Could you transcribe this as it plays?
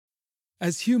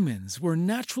As humans, we're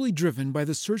naturally driven by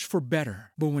the search for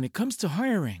better. But when it comes to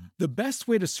hiring, the best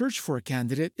way to search for a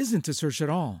candidate isn't to search at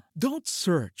all. Don't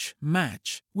search,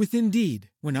 match with Indeed.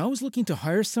 When I was looking to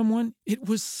hire someone, it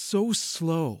was so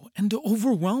slow and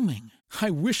overwhelming.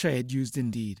 I wish I had used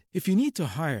Indeed. If you need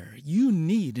to hire, you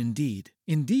need Indeed.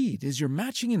 Indeed is your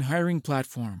matching and hiring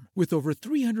platform with over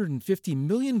 350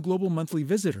 million global monthly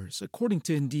visitors, according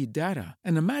to Indeed data,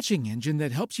 and a matching engine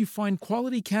that helps you find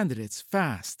quality candidates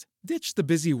fast. Ditch the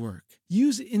busy work.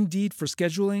 Use Indeed for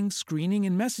scheduling, screening,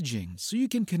 and messaging so you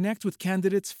can connect with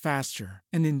candidates faster.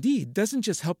 And Indeed doesn't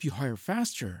just help you hire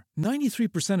faster.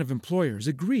 93% of employers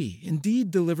agree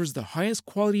Indeed delivers the highest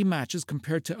quality matches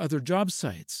compared to other job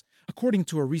sites, according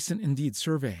to a recent Indeed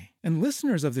survey. And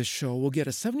listeners of this show will get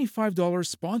a $75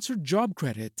 sponsored job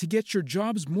credit to get your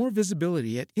jobs more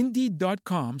visibility at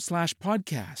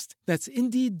Indeed.com/podcast. That's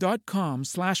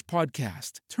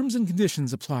Indeed.com/podcast. Terms and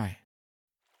conditions apply.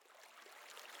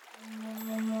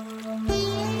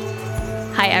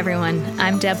 Hi everyone,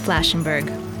 I'm Deb Flashenberg.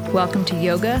 Welcome to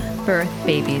Yoga, Birth,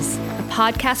 Babies, a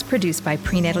podcast produced by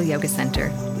Prenatal Yoga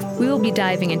Center. We will be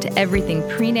diving into everything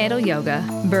prenatal yoga,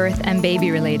 birth, and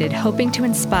baby related, hoping to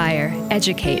inspire,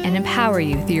 educate, and empower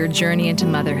you through your journey into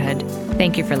motherhood.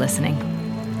 Thank you for listening.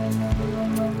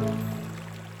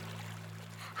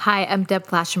 Hi, I'm Deb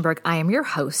Flashenberg. I am your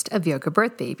host of Yoga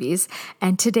Birth Babies,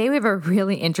 and today we have a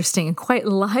really interesting and quite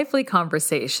lively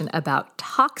conversation about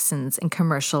toxins in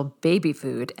commercial baby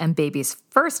food and babies'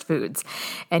 first foods.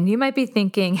 And you might be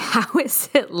thinking, how is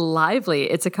it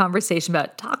lively? It's a conversation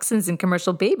about toxins in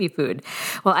commercial baby food.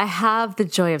 Well, I have the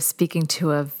joy of speaking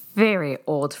to a very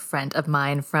old friend of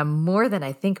mine from more than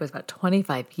I think it was about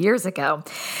 25 years ago.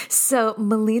 So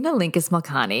Melina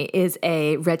Linkes-Malkani is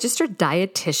a registered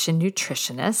dietitian,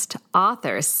 nutritionist,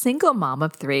 author, single mom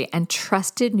of 3, and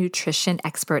trusted nutrition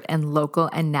expert in local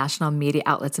and national media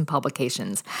outlets and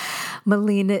publications.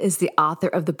 Melina is the author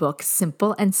of the book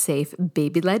Simple and Safe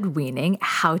Baby-Led Weaning: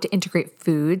 How to Integrate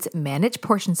Foods, Manage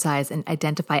Portion Size, and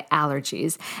Identify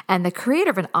Allergies, and the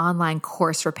creator of an online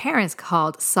course for parents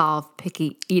called Solve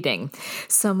Picky Eating.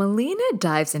 So Melina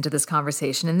dives into this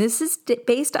conversation, and this is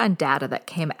based on data that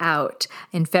came out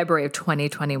in February of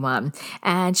 2021.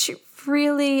 And she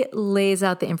really lays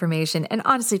out the information and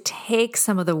honestly takes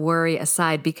some of the worry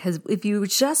aside, because if you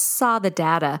just saw the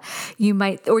data, you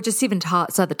might, or just even saw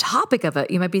the topic of it,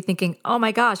 you might be thinking, oh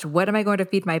my gosh, what am I going to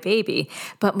feed my baby?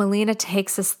 But Melina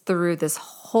takes us through this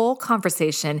whole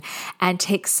conversation and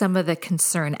takes some of the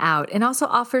concern out, and also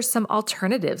offers some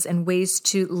alternatives and ways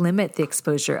to limit the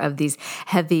exposure of these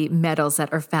heavy metals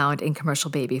that are found in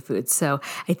commercial baby foods. So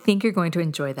I think you're going to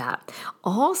enjoy that.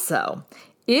 Also,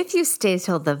 if you stay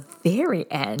till the very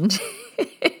end,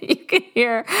 you can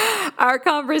hear our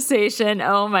conversation,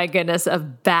 oh my goodness,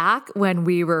 of back when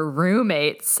we were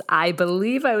roommates. I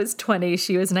believe I was 20,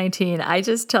 she was 19. I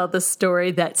just tell the story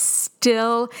that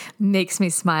still makes me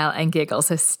smile and giggle.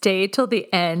 So stay till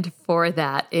the end for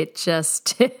that. It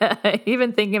just,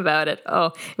 even thinking about it, oh,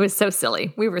 it was so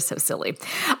silly. We were so silly.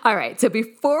 All right. So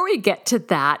before we get to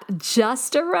that,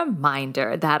 just a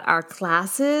reminder that our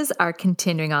classes are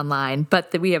continuing online,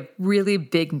 but that we have really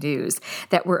big news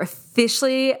that we're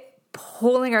officially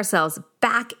pulling ourselves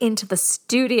back into the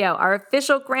studio, our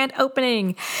official grand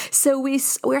opening. So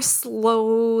we're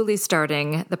slowly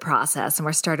starting the process, and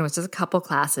we're starting with just a couple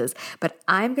classes, but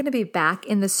I'm going to be back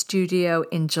in the studio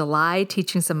in July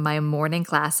teaching some of my morning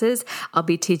classes. I'll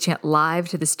be teaching it live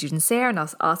to the students there, and I'll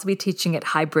also be teaching it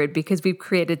hybrid because we've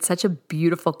created such a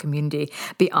beautiful community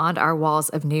beyond our walls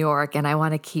of New York, and I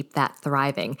want to keep that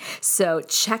thriving. So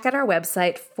check out our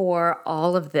website for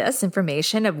all of this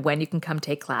information of when you can come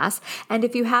take class. And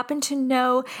if you happen to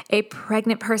know a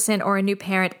pregnant person or a new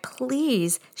parent,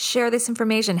 please share this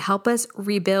information. Help us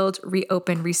rebuild,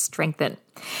 reopen, re-strengthen.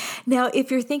 Now, if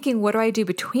you're thinking, what do I do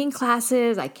between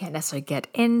classes? I can't necessarily get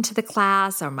into the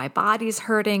class, or my body's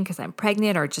hurting because I'm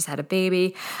pregnant or just had a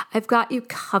baby. I've got you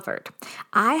covered.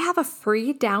 I have a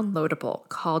free downloadable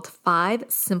called 5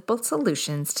 Simple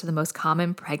Solutions to the Most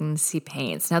Common Pregnancy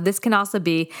Pains. Now, this can also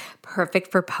be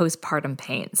perfect for postpartum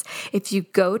pains. If you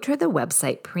go to the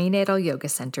website,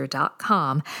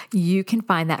 prenatalyogacenter.com, you can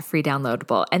find that free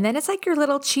downloadable. And then it's like your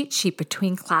little cheat sheet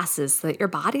between classes so that your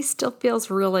body still feels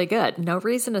really good. No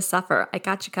reason to suffer. I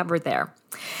got you covered there.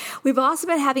 We've also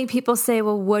been having people say,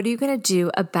 well, what are you going to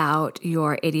do about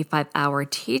your 85-hour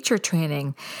teacher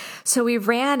training? So we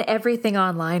ran everything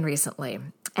online recently.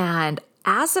 And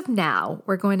as of now,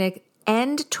 we're going to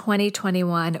end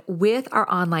 2021 with our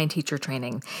online teacher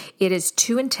training. It is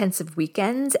 2 intensive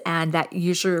weekends, and that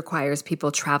usually requires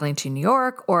people traveling to New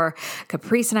York, or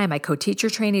Caprice and I, my co-teacher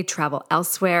trainee, travel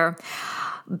elsewhere.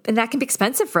 and that can be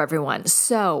expensive for everyone.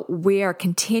 So we are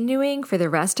continuing for the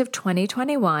rest of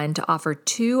 2021 to offer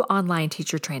 2 online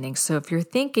teacher trainings. So if you're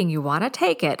thinking you want to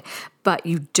take it, but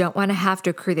you don't want to have to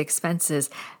accrue the expenses,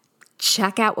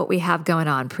 check out what we have going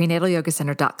on,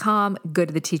 prenatalyogacenter.com. Go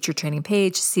to the teacher training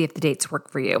page, see if the dates work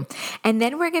for you. And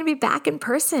then we're going to be back in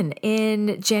person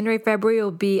in January, February. We'll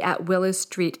be at Willow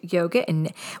Street Yoga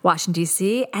in Washington,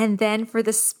 D.C. And then for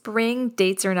the spring,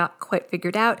 dates are not quite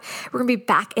figured out. We're going to be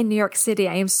back in New York City.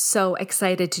 I am so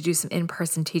excited to do some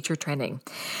in-person teacher training.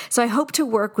 So I hope to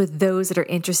work with those that are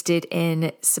interested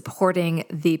in supporting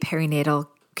the perinatal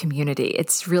community. It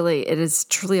is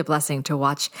truly a blessing to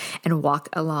watch and walk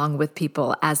along with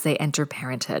people as they enter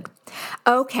parenthood.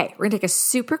 Okay, we're going to take a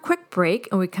super quick break,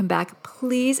 and when we come back,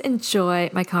 please enjoy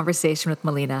my conversation with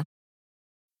Melina.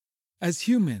 As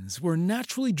humans, we're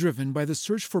naturally driven by the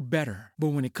search for better. But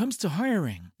when it comes to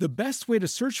hiring, the best way to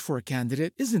search for a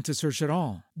candidate isn't to search at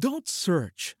all. Don't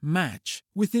search, match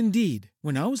with Indeed.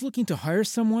 When I was looking to hire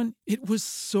someone, it was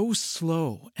so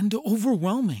slow and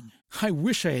overwhelming. I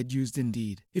wish I had used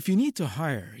Indeed. If you need to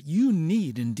hire, you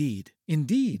need Indeed.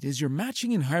 Indeed is your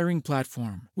matching and hiring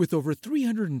platform with over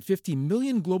 350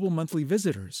 million global monthly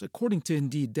visitors, according to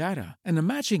Indeed data, and a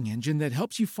matching engine that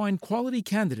helps you find quality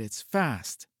candidates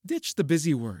fast. Ditch the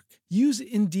busy work. Use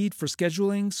Indeed for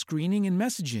scheduling, screening, and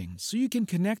messaging so you can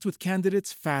connect with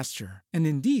candidates faster. And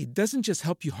Indeed doesn't just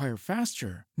help you hire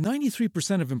faster.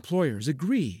 93% of employers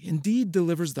agree Indeed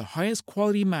delivers the highest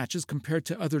quality matches compared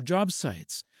to other job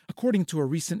sites, according to a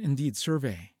recent Indeed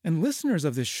survey. And listeners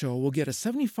of this show will get a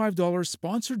 $75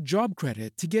 sponsored job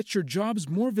credit to get your jobs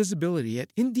more visibility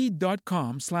at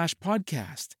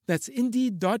Indeed.com/podcast. That's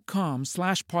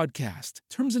Indeed.com/podcast.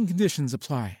 Terms and conditions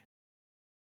apply.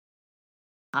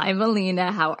 Hi,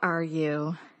 Melina. How are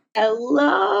you?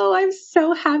 Hello. I'm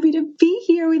so happy to be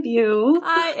here with you.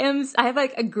 I have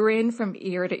like a grin from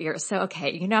ear to ear. So,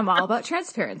 okay, I'm all about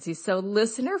transparency. So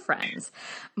listener friends,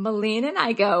 Melina and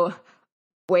I go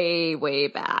way, way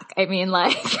back. I mean,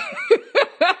 like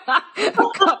a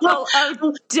couple of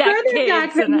decades. Further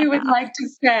back than you would like to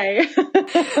say.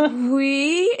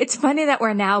 It's funny that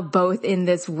we're now both in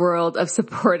this world of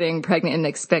supporting pregnant and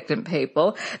expectant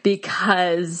people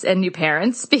and new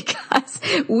parents, because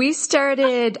we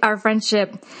started our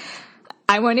friendship.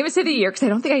 I won't even say the year because I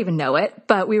don't think I even know it,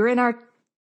 but we were in our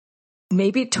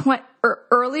maybe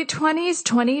early 20s,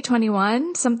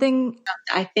 2021, something.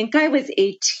 I think I was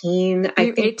 18. Were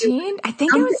you 18? I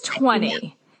think I was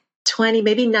 20. 20,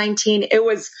 maybe 19. It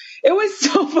was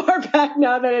so far back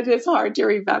now that it is hard to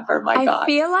remember. My God. I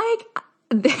feel like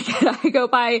I go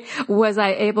by, was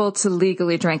I able to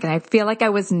legally drink? And I feel like I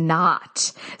was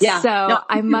not. Yeah. So No,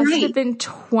 I must right. have been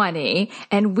 20,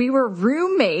 and we were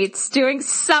roommates doing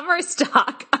summer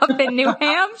stock up in New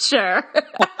Hampshire.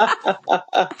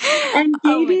 And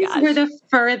babies were the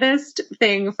furthest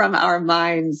thing from our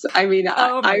minds. I mean,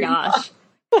 oh my gosh.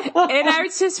 And I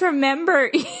just remember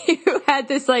you had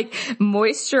this like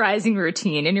moisturizing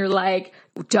routine, and you're like,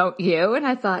 don't you? And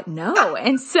I thought, no.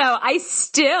 And so I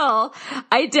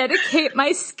dedicate my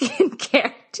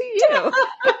skincare to you.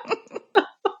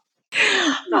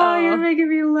 Oh, you're making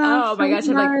me laugh. Oh my gosh,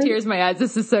 I have like tears in my eyes.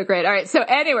 This is so great. All right. So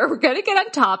anyway, we're going to get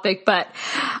on topic, but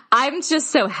I'm just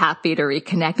so happy to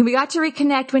reconnect. And we got to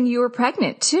reconnect when you were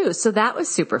pregnant too. So that was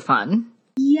super fun.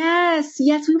 Yes.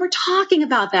 We were talking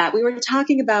about that. We were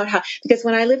talking about how, because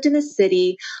when I lived in the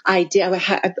city, I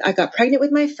got pregnant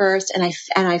with my first, and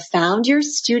I found your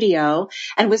studio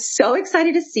and was so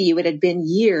excited to see you. It had been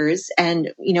years,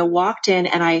 and, walked in,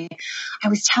 and I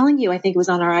was telling you, I think it was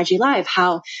on our IG Live,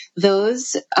 how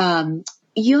those,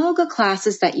 yoga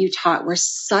classes that you taught were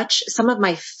some of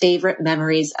my favorite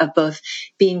memories of both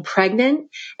being pregnant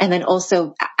and then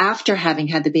also after having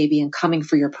had the baby and coming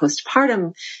for your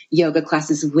postpartum yoga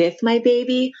classes with my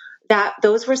baby.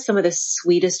 Those were some of the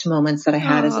sweetest moments that I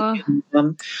had as a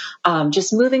mom.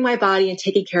 Just moving my body and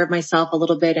taking care of myself a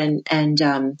little bit, and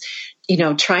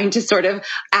trying to sort of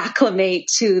acclimate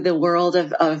to the world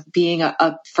of being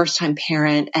a first-time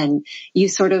parent. And you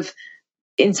sort of,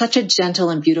 in such a gentle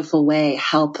and beautiful way,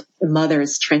 help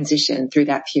mothers transition through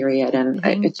that period. And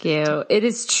thank you. It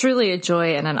is truly a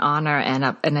joy and an honor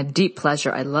and a deep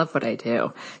pleasure. I love what I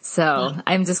do. So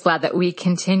I'm just glad that we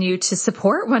continue to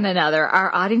support one another.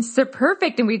 Our audiences are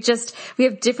perfect, and we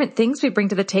have different things we bring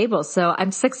to the table. So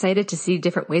I'm so excited to see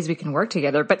different ways we can work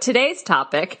together. But today's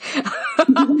topic,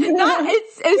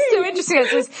 it's so interesting. I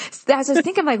was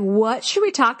thinking, like, what should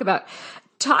we talk about?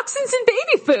 toxins in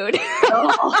baby food.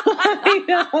 Oh, I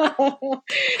know.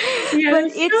 Yeah,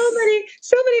 But there's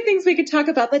so many things we could talk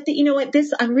about. But you know what?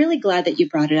 I'm really glad that you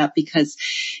brought it up, because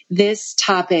this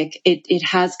topic, it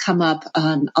has come up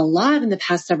a lot in the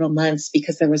past several months,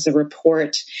 because there was a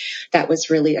report that was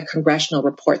really a congressional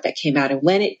report that came out. And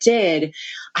when it did,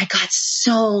 I got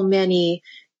so many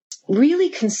really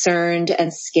concerned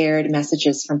and scared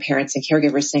messages from parents and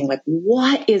caregivers saying, like,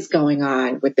 what is going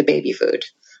on with the baby food?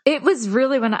 It was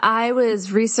really, when I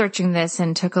was researching this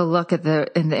and took a look at the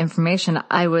information,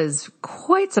 I was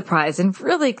quite surprised and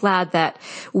really glad that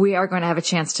we are going to have a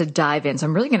chance to dive in. So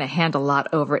I'm really going to hand a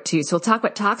lot over it to you. So we'll talk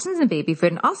about toxins in baby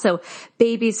food and also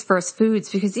baby's first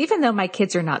foods, because even though my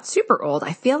kids are not super old,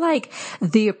 I feel like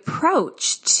the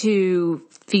approach to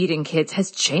feeding kids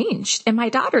has changed. And my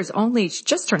daughter's only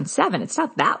just turned 7. It's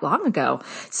not that long ago.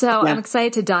 So yeah. I'm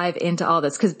excited to dive into all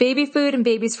this, because baby food and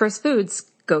baby's first foods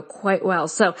go quite well.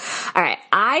 So, all right,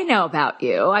 I know about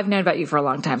you. I've known about you for a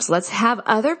long time. So let's have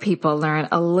other people learn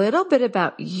a little bit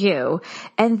about you.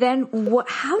 And then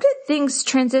how did things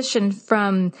transition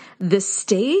from the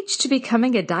stage to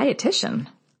becoming a dietitian?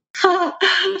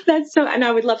 That's so, and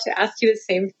I would love to ask you the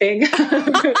same thing. Going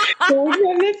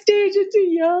from the stage into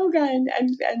yoga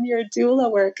and your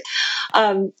doula work.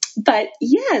 But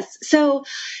yes,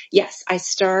 I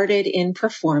started in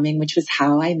performing, which was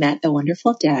how I met the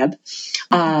wonderful Deb.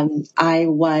 I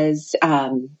was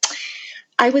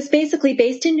basically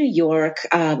based in New York.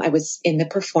 I was in the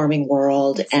performing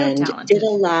world and did a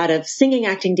lot of singing,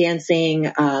 acting,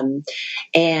 dancing,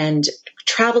 and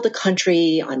traveled the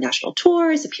country on national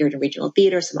tours, appeared in regional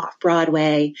theater, some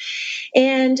off-Broadway.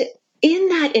 And in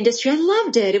that industry, I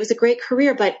loved it. It was a great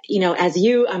career. But, as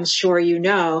I'm sure you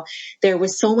know, there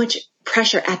was so much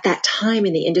pressure at that time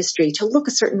in the industry to look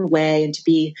a certain way and to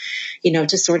be,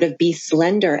 to sort of be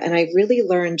slender. And I really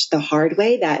learned the hard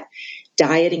way that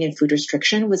dieting and food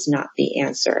restriction was not the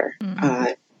answer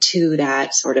to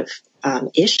that sort of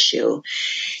issue.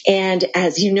 And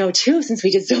as you know, too, since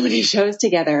we did so many shows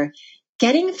together,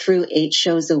 getting through 8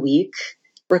 shows a week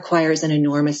requires an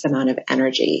enormous amount of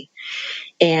energy.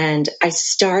 And I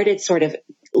started sort of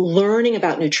learning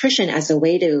about nutrition as a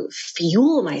way to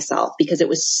fuel myself, because it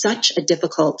was such a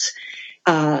difficult,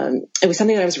 it was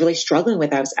something that I was really struggling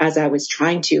with as I was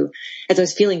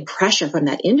feeling pressure from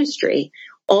that industry,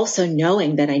 also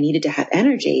knowing that I needed to have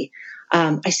energy.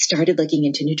 I started looking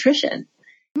into nutrition.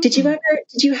 Did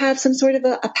you have some sort of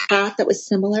a path that was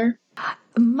similar?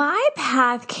 My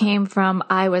path came from,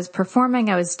 I was performing,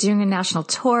 I was doing a national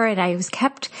tour, and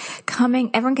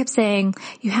everyone kept saying,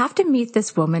 you have to meet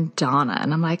this woman, Donna.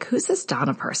 And I'm like, who's this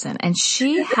Donna person? And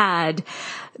she was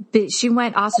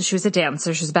a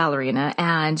dancer, she was a ballerina,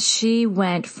 and she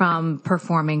went from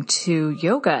performing to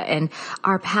yoga, and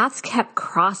our paths kept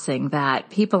crossing that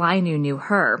people I knew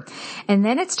her. And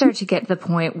then it started to get to the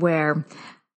point where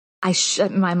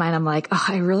in my mind, I'm like,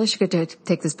 I really should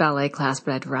take this ballet class,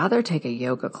 but I'd rather take a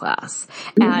yoga class.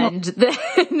 And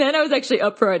then I was actually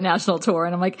up for a national tour,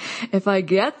 and I'm like, if I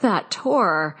get that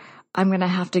tour, I'm going to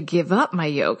have to give up my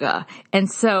yoga. And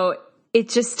so it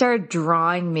just started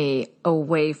drawing me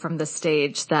away from the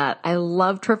stage that I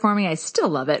loved performing. I still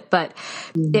love it, but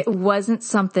it wasn't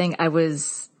something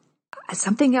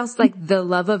something else, like the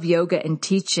love of yoga and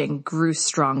teaching grew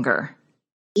stronger.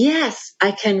 Yes,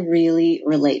 I can really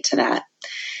relate to that.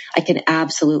 I can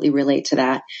absolutely relate to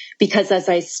that, because as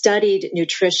I studied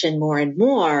nutrition more and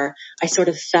more, I sort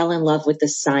of fell in love with the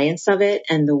science of it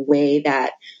and the way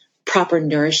that proper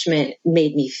nourishment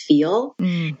made me feel.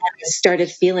 And I started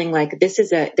feeling like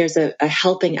there's a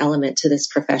helping element to this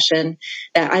profession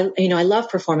that I love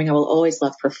performing. I will always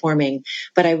love performing,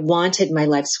 but I wanted my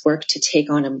life's work to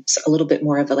take on a little bit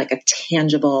more of a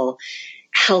tangible,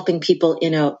 helping people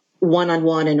in a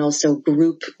one-on-one and also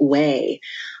group way,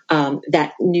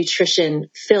 that nutrition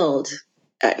filled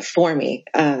for me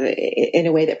in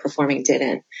a way that performing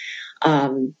didn't.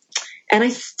 And I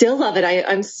still love it.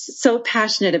 I'm so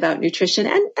passionate about nutrition,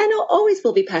 and I always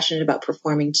will be passionate about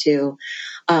performing too.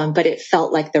 But it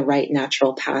felt like the right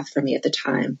natural path for me at the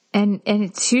time. And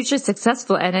it's hugely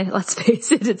successful. And let's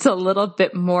face it, it's a little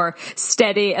bit more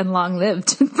steady and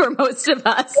long-lived for most of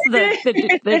us,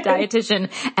 the dietitian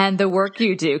and the work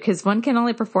you do, because one can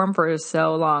only perform for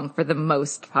so long for the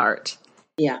most part.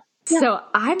 Yeah. So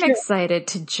I'm excited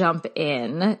to jump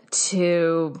in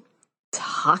to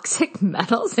toxic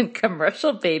metals in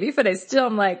commercial baby food.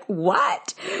 I'm like,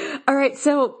 what? All right.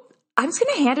 So I'm just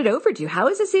going to hand it over to you. How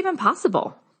is this even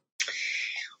possible?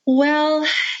 Well,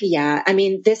 yeah, I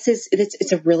mean,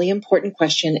 it's a really important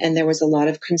question. And there was a lot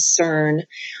of concern,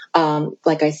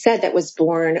 like I said, that was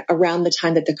born around the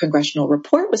time that the congressional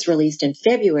report was released in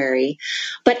February,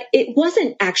 but it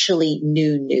wasn't actually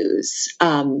new news.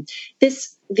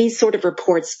 These sort of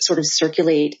reports sort of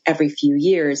circulate every few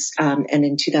years. And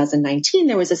in 2019,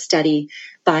 there was a study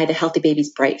by the Healthy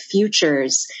Babies Bright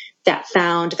Futures that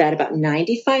found that about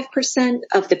 95%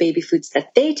 of the baby foods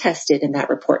that they tested in that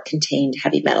report contained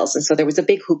heavy metals. And so there was a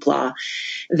big hoopla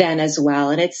then as well.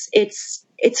 And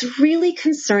it's really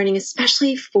concerning,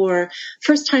 especially for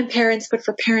first-time parents, but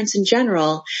for parents in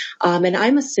general. And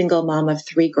I'm a single mom of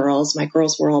 3 girls. My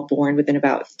girls were all born within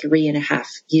about 3.5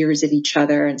 years of each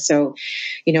other. And so,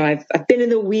 I've been in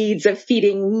the weeds of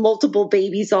feeding multiple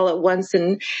babies all at once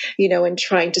and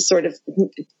trying to sort of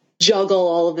juggle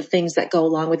all of the things that go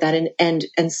along with that.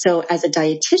 And so as a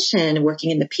dietitian working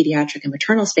in the pediatric and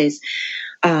maternal space,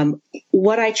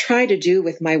 what I try to do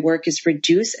with my work is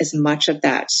reduce as much of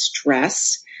that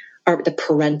stress or the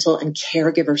parental and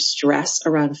caregiver stress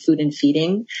around food and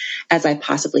feeding as I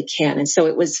possibly can. And so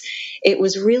it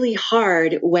was really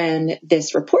hard when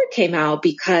this report came out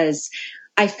because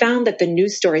I found that the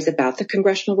news stories about the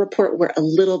congressional report were a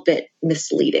little bit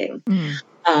misleading. Mm.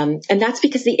 And that's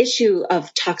because the issue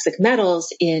of toxic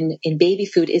metals in baby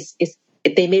food is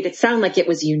they made it sound like it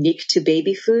was unique to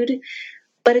baby food,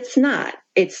 but it's not.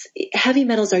 Heavy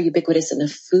metals are ubiquitous in the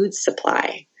food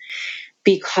supply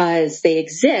because they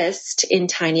exist in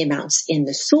tiny amounts in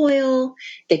the soil.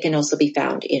 They can also be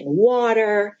found in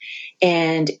water.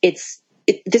 And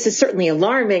this is certainly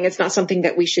alarming. It's not something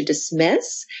that we should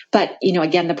dismiss. But,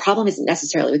 again, the problem isn't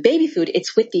necessarily with baby food.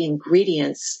 It's with the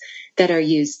ingredients that are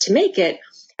used to make it.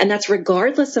 And that's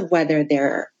regardless of whether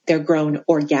they're grown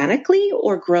organically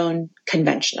or grown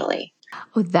conventionally.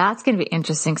 Oh, that's going to be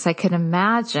interesting because I can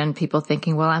imagine people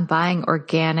thinking, well, I'm buying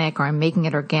organic or I'm making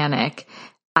it organic.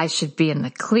 I should be in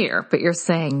the clear, but you're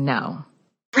saying no.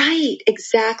 Right,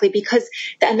 exactly.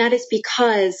 That is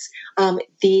because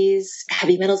these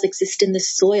heavy metals exist in the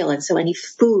soil. And so any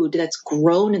food that's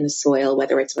grown in the soil,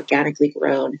 whether it's organically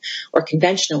grown or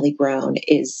conventionally grown,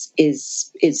 is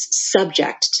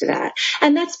subject to that.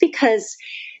 And that's because,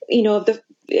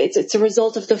 it's a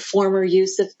result of the former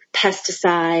use of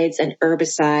pesticides and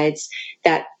herbicides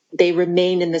that they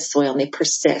remain in the soil and they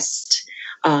persist,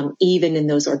 even in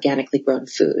those organically grown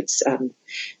foods. And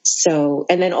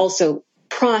then also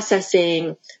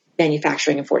processing,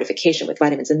 manufacturing, and fortification with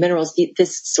vitamins and minerals.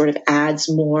 This sort of adds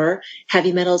more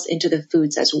heavy metals into the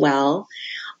foods as well.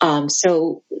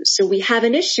 So we have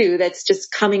an issue that's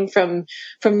just coming from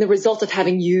the result of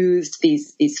having used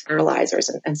these fertilizers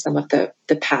and some of the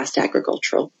past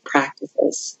agricultural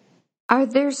practices. Are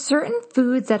there certain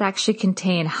foods that actually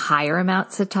contain higher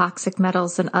amounts of toxic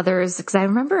metals than others? Because I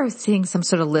remember seeing some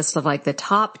sort of list of like the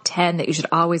top 10 that you should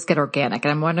always get organic.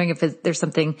 And I'm wondering if there's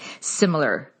something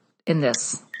similar in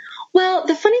this. Well,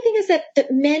 the funny thing is that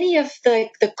many of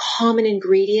the common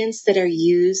ingredients that are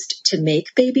used to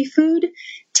make baby food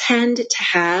tend to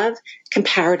have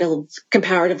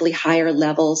comparatively higher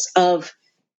levels of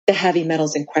the heavy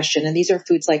metals in question. And these are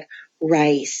foods like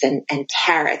rice and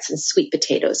carrots and sweet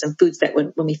potatoes and foods that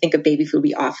when we think of baby food,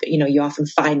 we often, you often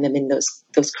find them in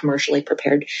those commercially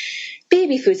prepared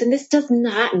baby foods. And this does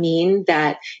not mean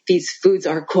that these foods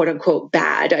are quote unquote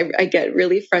bad. I get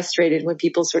really frustrated when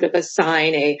people sort of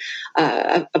assign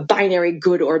a binary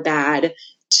good or bad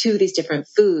to these different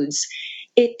foods.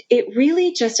 It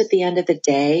really just at the end of the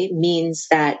day means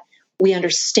that we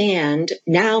understand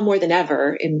now more than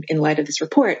ever in light of this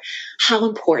report, how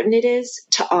important it is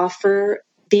to offer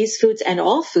these foods and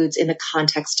all foods in the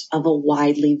context of a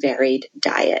widely varied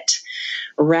diet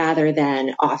rather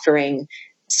than offering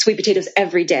sweet potatoes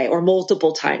every day or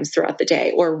multiple times throughout the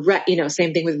day or,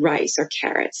 same thing with rice or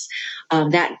carrots.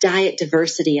 That diet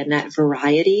diversity and that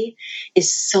variety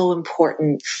is so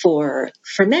important for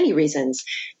many reasons.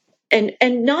 And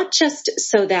not just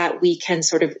so that we can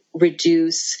sort of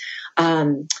reduce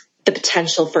the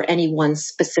potential for any one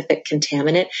specific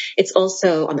contaminant. It's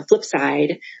also on the flip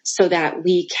side so that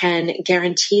we can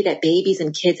guarantee that babies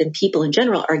and kids and people in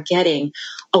general are getting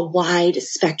a wide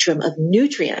spectrum of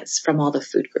nutrients from all the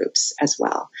food groups as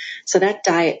well. So that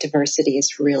diet diversity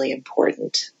is really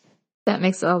important. That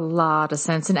makes a lot of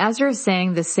sense. And as you're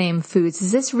saying the same foods,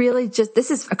 is this really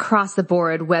this is across the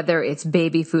board, whether it's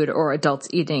baby food or adults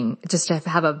eating, just to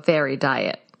have a varied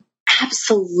diet?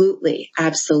 Absolutely.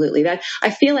 Absolutely. That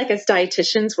I feel like as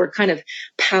dietitians, we're kind of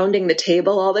pounding the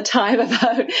table all the time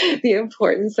about the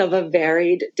importance of a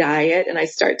varied diet. And I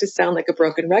start to sound like a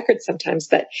broken record sometimes,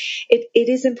 but it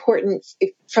is important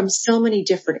from so many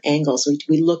different angles.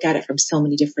 We look at it from so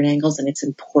many different angles, and it's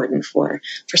important for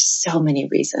so many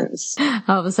reasons.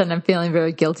 All of a sudden I'm feeling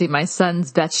very guilty. My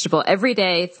son's vegetable every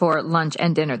day for lunch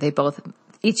and dinner.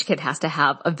 Each kid has to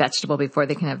have a vegetable before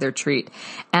they can have their treat.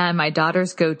 And my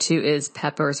daughter's go-to is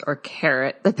peppers or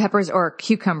carrot. The peppers or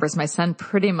cucumbers. My son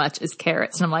pretty much is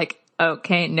carrots. And I'm like,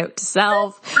 okay, note to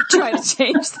self, try to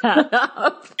change that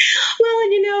up. Well,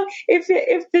 and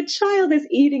if the child is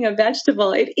eating a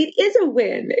vegetable, it is a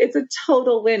win. It's a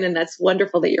total win. And that's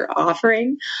wonderful that you're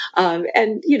offering.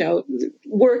 And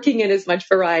working in as much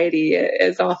variety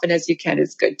as often as you can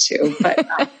is good too. But,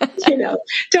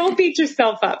 don't beat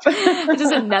yourself up.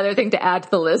 Just another thing to add to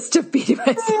the list of beating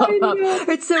myself up. All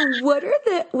right, so what are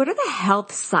the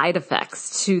health side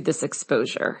effects to this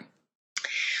exposure?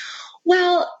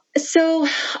 Well, so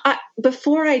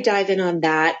before I dive in on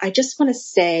that, I just want to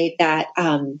say that,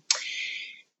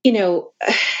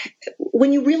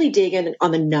 when you really dig in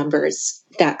on the numbers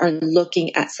that are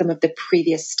looking at some of the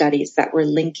previous studies that were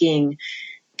linking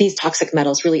these toxic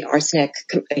metals, really arsenic,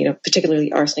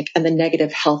 particularly arsenic, and the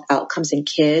negative health outcomes in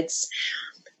kids,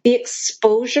 the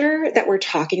exposure that we're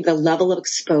talking, the level of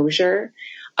exposure,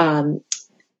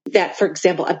 that, for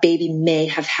example, a baby may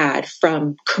have had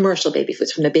from commercial baby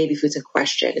foods, from the baby foods in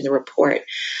question in the report,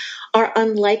 are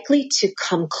unlikely to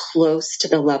come close to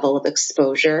the level of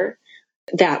exposure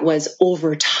that was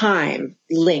over time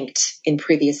linked in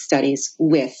previous studies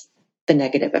with the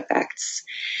negative effects.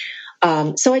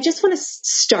 So I just want to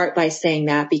start by saying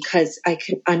that because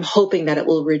I'm hoping that it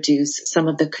will reduce some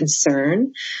of the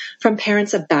concern from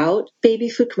parents about baby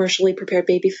food, commercially prepared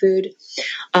baby food.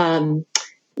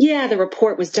 The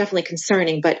report was definitely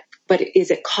concerning, but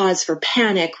is it cause for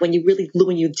panic when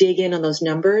you dig in on those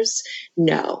numbers?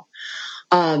 No.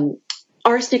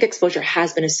 Arsenic exposure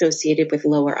has been associated with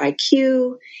lower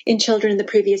IQ in children in the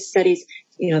previous studies,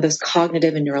 those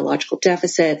cognitive and neurological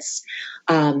deficits,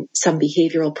 some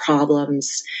behavioral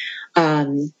problems.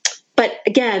 But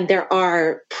again,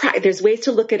 there's ways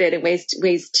to look at it and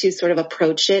ways to sort of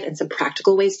approach it, and some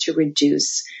practical ways to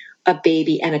reduce a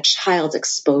baby and a child's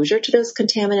exposure to those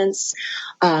contaminants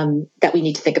that we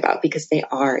need to think about because they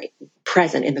are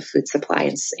present in the food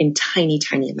supply in tiny,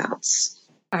 tiny amounts.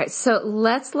 All right. So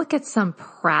let's look at some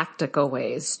practical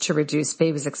ways to reduce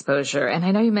babies' exposure. And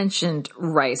I know you mentioned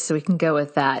rice, so we can go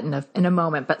with that in a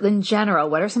moment. But in general,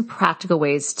 what are some practical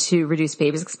ways to reduce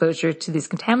babies' exposure to these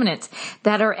contaminants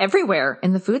that are everywhere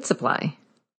in the food supply?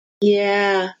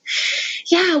 Yeah.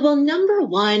 Well, number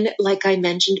one, like I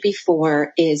mentioned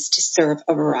before, is to serve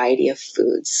a variety of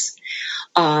foods.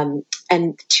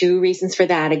 And two reasons for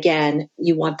that. Again,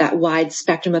 you want that wide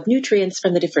spectrum of nutrients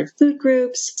from the different food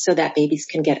groups so that babies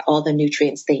can get all the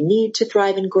nutrients they need to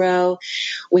thrive and grow.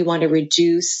 We want to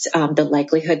reduce the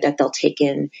likelihood that they'll take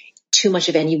in too much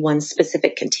of any one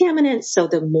specific contaminant. So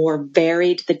the more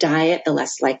varied the diet, the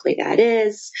less likely that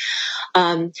is.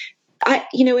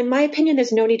 In my opinion,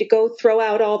 there's no need to go throw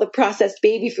out all the processed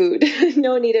baby food.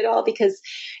 No need at all, because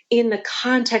in the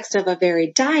context of a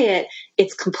varied diet,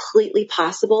 it's completely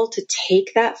possible to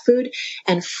take that food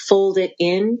and fold it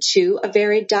into a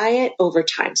varied diet over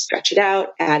time, stretch it out,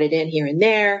 add it in here and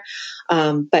there.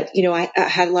 But I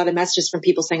had a lot of messages from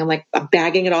people saying, I'm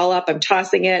bagging it all up. I'm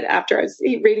tossing it after I was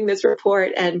reading this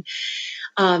report. And,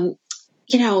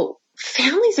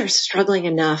 families are struggling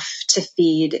enough to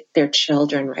feed their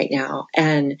children right now.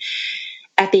 And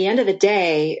at the end of the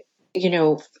day,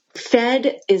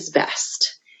 fed is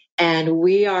best. And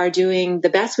we are doing the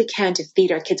best we can to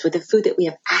feed our kids with the food that we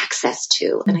have access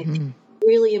to. And I think it's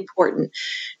really important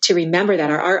to remember that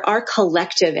our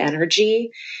collective energy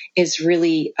is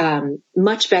really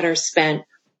much better spent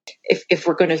if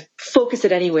we're going to focus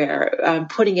it anywhere,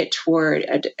 putting it toward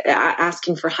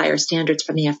asking for higher standards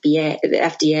from the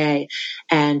FDA,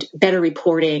 and better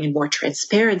reporting and more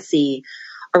transparency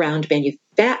around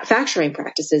manufacturing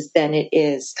practices than it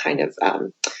is kind of,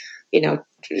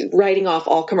 writing off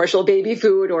all commercial baby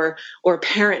food or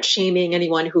parent shaming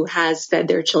anyone who has fed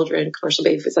their children commercial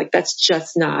baby foods. That's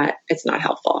just it's not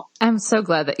helpful. I'm so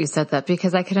glad that you said that,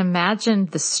 because I can imagine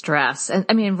the stress. And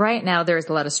I mean, right now there's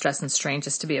a lot of stress and strain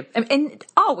just to be and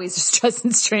always stress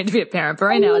and strain to be a parent, but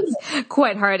right now it's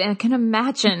quite hard. And I can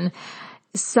imagine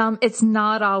it's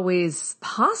not always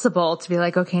possible to be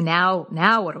like, okay, now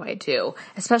what do I do?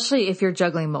 Especially if you're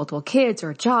juggling multiple kids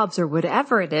or jobs or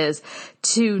whatever it is,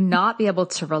 to not be able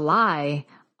to rely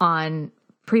on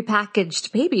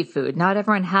prepackaged baby food. Not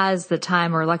everyone has the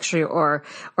time or luxury or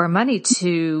money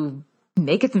to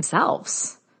make it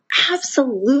themselves.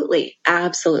 Absolutely.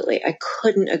 Absolutely. I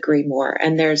couldn't agree more.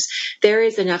 And there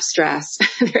is enough stress.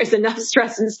 There is enough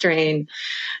stress and strain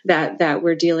that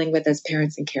we're dealing with as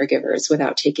parents and caregivers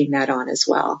without taking that on as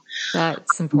well.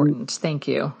 That's important. Thank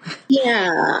you.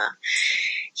 Yeah.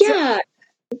 Yeah.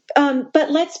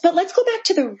 But let's go back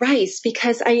to the rice,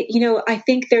 because I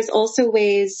think there's also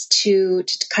ways to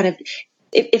kind of,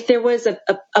 if there was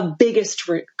a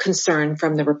biggest concern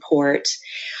from the report,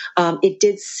 it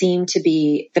did seem to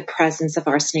be the presence of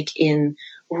arsenic in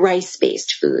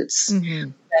rice-based foods,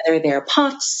 whether they're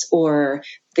puffs or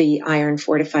the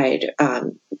iron-fortified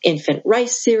infant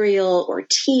rice cereal or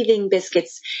teething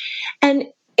biscuits. And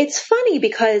it's funny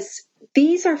because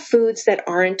these are foods that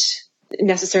aren't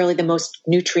necessarily the most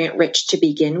nutrient-rich to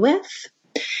begin with.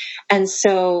 And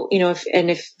so,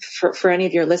 if for any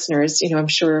of your listeners, I'm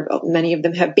sure many of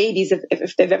them have babies.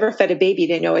 If they've ever fed a baby,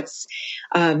 they know it's,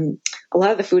 a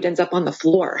lot of the food ends up on the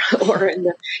floor or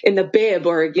in the bib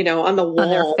or, on the wall. On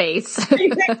their face.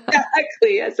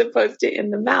 Exactly, as opposed to in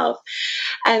the mouth.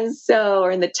 And so,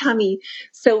 or in the tummy.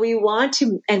 So we want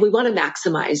to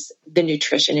maximize the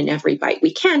nutrition in every bite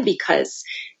we can, because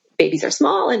babies are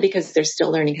small and because they're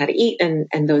still learning how to eat,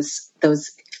 and those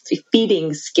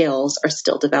feeding skills are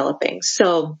still developing.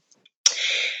 So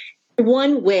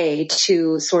one way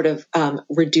to sort of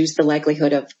reduce the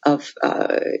likelihood of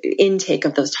intake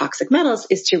of those toxic metals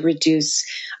is to reduce,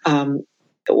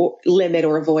 or limit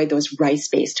or avoid those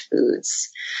rice-based foods.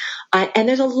 And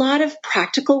there's a lot of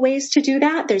practical ways to do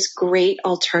that. There's great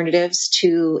alternatives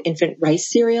to infant rice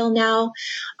cereal now.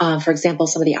 For example,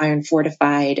 some of the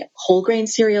iron-fortified whole grain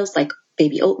cereals like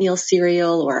baby oatmeal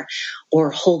cereal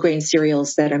or whole grain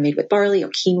cereals that are made with barley or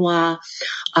quinoa.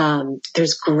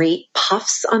 There's great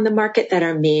puffs on the market that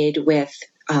are made with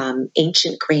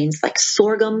ancient grains like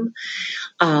sorghum.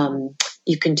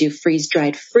 You can do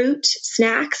freeze-dried fruit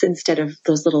snacks instead of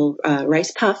those little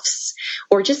rice puffs,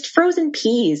 or just frozen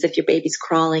peas if your baby's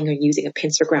crawling or using a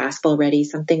pincer grasp already,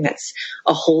 something that's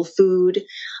a whole food.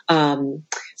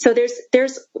 So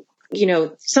there's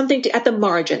something at the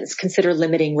margins, consider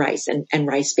limiting rice and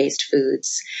rice-based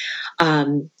foods.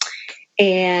 And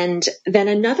then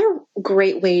another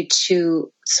great way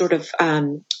to sort of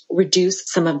reduce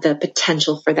some of the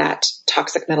potential for that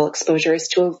toxic metal exposure is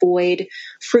to avoid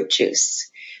fruit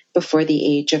juice before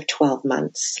the age of 12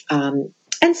 months, and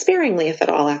sparingly, if at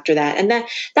all, after that. And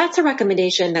that's a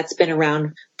recommendation that's been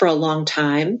around for a long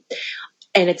time.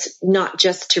 And it's not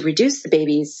just to reduce the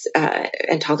baby's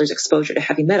and toddlers' exposure to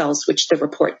heavy metals, which the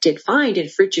report did find in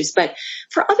fruit juice, but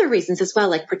for other reasons as well,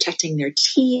 like protecting their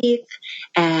teeth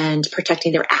and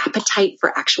protecting their appetite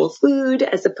for actual food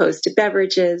as opposed to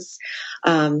beverages,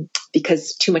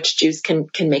 because too much juice can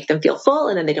make them feel full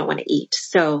and then they don't want to eat.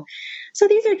 So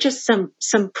these are just some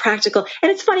practical,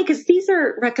 and it's funny because these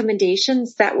are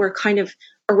recommendations that were kind of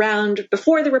around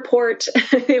before the report.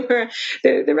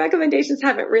 The recommendations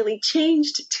haven't really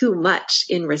changed too much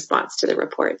in response to the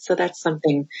report. So that's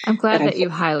something. I'm glad that you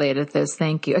highlighted this.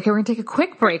 Thank you. Okay, we're going to take a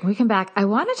quick break. When we come back, I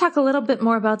want to talk a little bit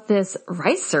more about this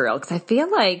rice cereal, because I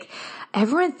feel like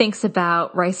everyone thinks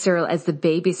about rice cereal as the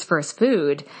baby's first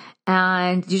food.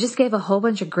 And you just gave a whole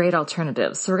bunch of great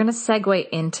alternatives. So we're going to segue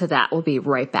into that. We'll be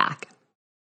right back.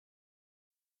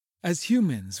 As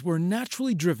humans, we're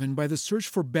naturally driven by the search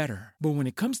for better. But when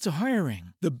it comes to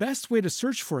hiring, the best way to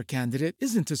search for a candidate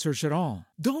isn't to search at all.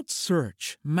 Don't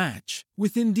search, match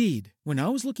with Indeed. When I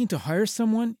was looking to hire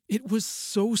someone, it was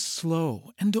so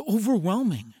slow and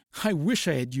overwhelming. I wish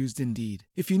I had used Indeed.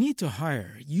 If you need to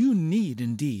hire, you need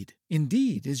Indeed.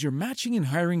 Indeed is your matching and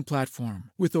hiring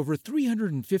platform with over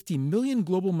 350 million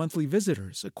global monthly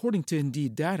visitors, according to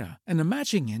Indeed data, and a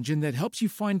matching engine that helps you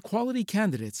find quality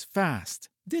candidates fast.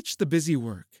 Ditch the busy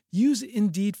work. Use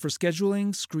Indeed for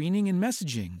scheduling, screening, and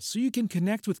messaging so you can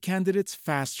connect with candidates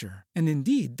faster. And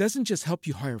Indeed doesn't just help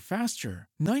you hire faster.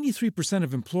 93%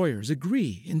 of employers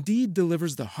agree Indeed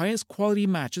delivers the highest quality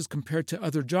matches compared to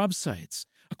other job sites,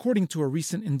 according to a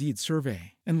recent Indeed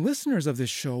survey. And listeners of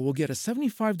this show will get a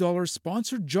 $75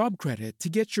 sponsored job credit to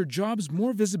get your jobs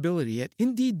more visibility at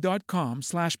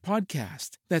Indeed.com/podcast.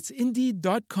 That's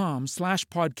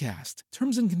Indeed.com/podcast.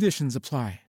 Terms and conditions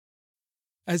apply.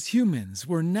 As humans,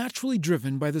 we're naturally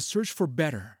driven by the search for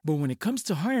better. But when it comes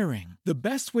to hiring, the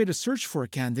best way to search for a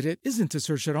candidate isn't to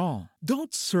search at all.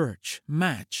 Don't search,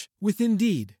 match with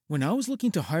Indeed. When I was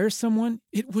looking to hire someone,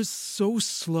 it was so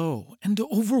slow and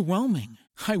overwhelming.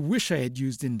 I wish I had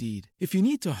used Indeed. If you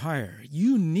need to hire,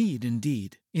 you need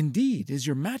Indeed. Indeed is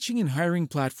your matching and hiring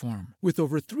platform with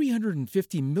over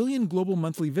 350 million global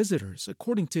monthly visitors,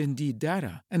 according to Indeed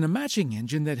data, and a matching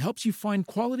engine that helps you find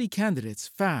quality candidates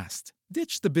fast.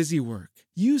 Ditch the busy work.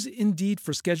 Use Indeed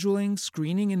for scheduling,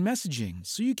 screening, and messaging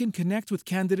so you can connect with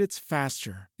candidates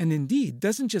faster. And Indeed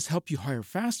doesn't just help you hire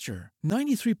faster.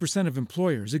 93% of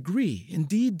employers agree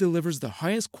Indeed delivers the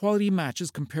highest quality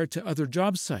matches compared to other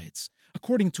job sites,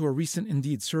 according to a recent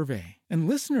Indeed survey. And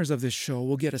listeners of this show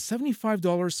will get a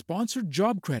 $75 sponsored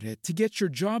job credit to get your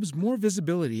jobs more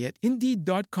visibility at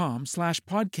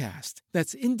Indeed.com/podcast.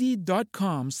 That's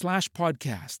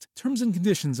Indeed.com/podcast. Terms and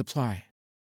conditions apply.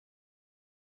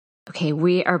 Okay,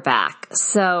 we are back.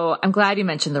 So I'm glad you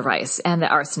mentioned the rice and the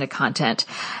arsenic content.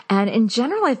 And in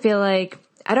general, I feel like,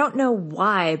 I don't know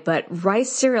why, but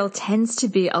rice cereal tends to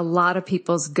be a lot of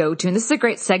people's go-to. And this is a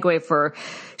great segue for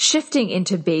shifting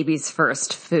into baby's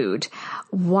first food.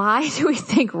 Why do we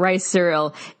think rice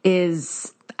cereal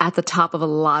is at the top of a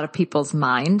lot of people's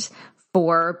mind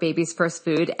for baby's first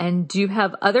food? And do you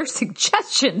have other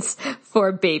suggestions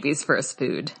for baby's first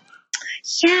food?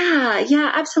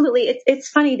 Yeah, absolutely. It's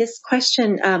funny, this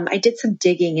question, I did some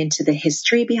digging into the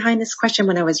history behind this question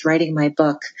when I was writing my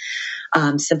book,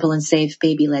 Simple and Safe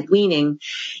Baby-Led Weaning.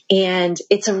 And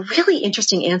it's a really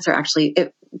interesting answer, actually.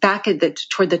 Back at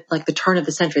toward the turn of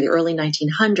the century, the early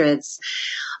 1900s,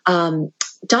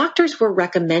 doctors were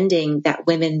recommending that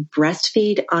women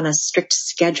breastfeed on a strict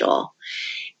schedule.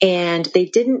 And they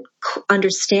didn't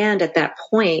understand at that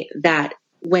point that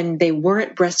when they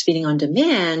weren't breastfeeding on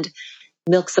demand,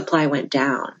 milk supply went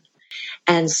down.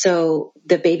 And so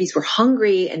the babies were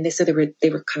hungry, and so they were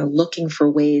kind of looking for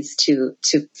ways to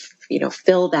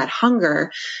fill that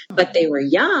hunger, but they were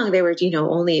young. They were,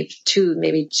 only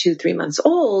 2-3 months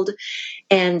old,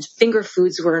 and finger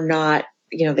foods were not,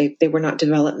 they were not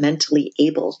developmentally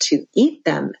able to eat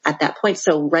them at that point.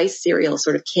 So rice cereal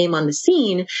sort of came on the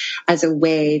scene as a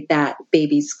way that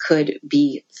babies could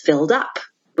be filled up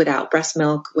without breast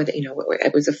milk,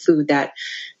 it was a food that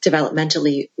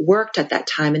developmentally worked at that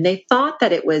time. And they thought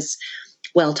that it was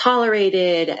well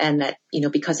tolerated and that,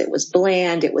 because it was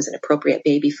bland, it was an appropriate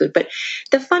baby food. But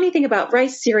the funny thing about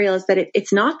rice cereal is that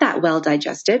it's not that well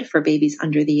digested for babies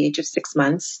under the age of 6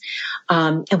 months.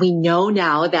 And we know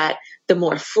now that the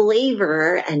more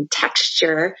flavor and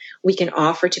texture we can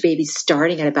offer to babies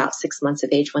starting at about 6 months of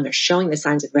age when they're showing the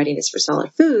signs of readiness for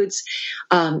solid foods,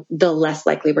 the less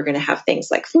likely we're going to have things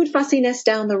like food fussiness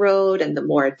down the road, and the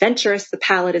more adventurous the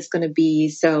palate is going to be.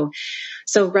 So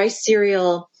rice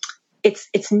cereal,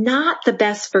 it's not the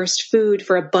best first food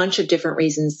for a bunch of different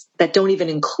reasons that don't even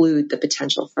include the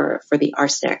potential for the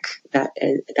arsenic that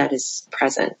is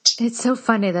present. It's so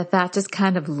funny that just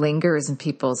kind of lingers in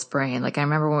people's brain. Like, I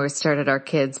remember when we started our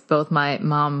kids, both my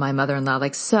mom, my mother-in-law,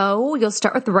 like, so you'll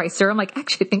start with the rice cereal. I'm like,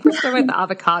 actually, I think we're starting with the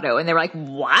avocado. And they were like,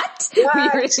 what? We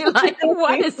were really like,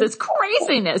 what is this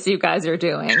craziness you guys are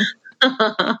doing?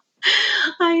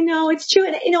 I know, it's true.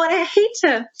 And, and I hate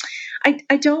to,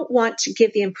 I don't want to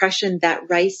give the impression that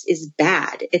rice is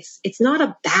bad. It's not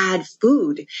a bad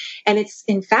food. And it's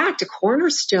in fact a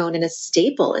cornerstone and a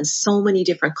staple in so many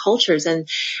different cultures. And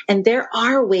there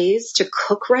are ways to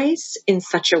cook rice in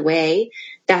such a way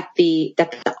that the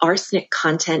arsenic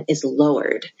content is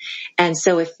lowered. And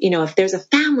so if there's a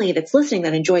family that's listening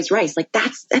that enjoys rice, like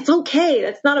that's okay.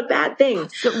 That's not a bad thing.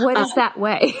 So what is that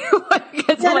way?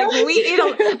 Because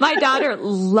my daughter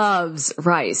loves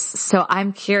rice. So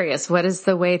I'm curious, what is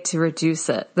the way to reduce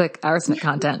it, the arsenic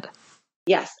content?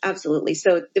 Yes, absolutely.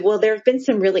 So, there have been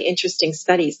some really interesting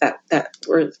studies that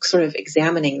were sort of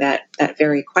examining that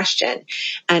very question.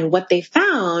 And what they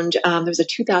found, there was a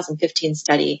 2015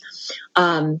 study,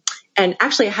 and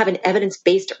actually I have an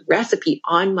evidence-based recipe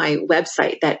on my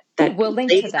website that we'll link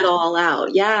lays to that. It all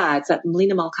out. Yeah, it's at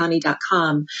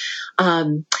melinamalkani.com.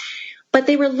 But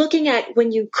they were looking at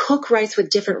when you cook rice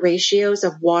with different ratios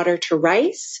of water to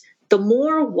rice, the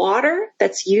more water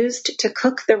that's used to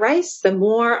cook the rice, the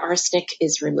more arsenic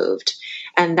is removed.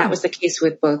 And that was the case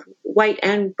with both white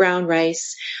and brown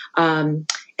rice. And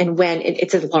when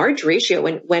it's a large ratio,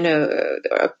 when a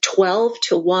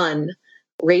 12-to-1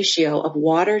 ratio of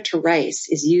water to rice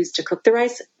is used to cook the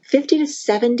rice, 50 to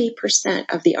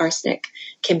 70% of the arsenic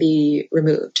can be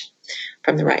removed.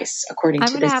 the rice, according I'm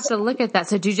to going to this. have to look at that.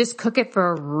 So do you just cook it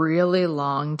for a really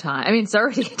long time? I mean,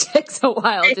 it takes a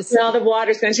while. Well, the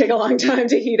water's going to take a long time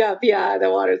to heat up. Yeah, the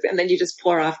water's, and then you just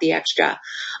pour off the extra.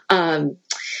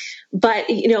 But,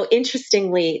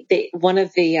 interestingly, one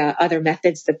of the other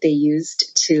methods that they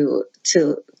used to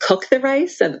cook the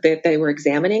rice that they were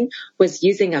examining was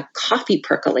using a coffee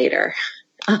percolator.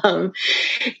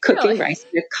 Cooking rice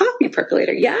in a coffee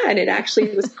percolator. Yeah, and it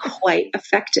actually was quite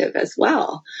effective as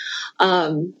well.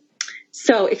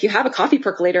 So if you have a coffee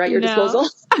percolator at your disposal.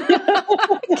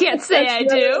 Can't say I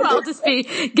do. I'll just be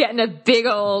getting a big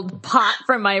old pot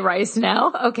from my rice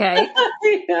now. Okay.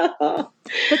 Yeah. But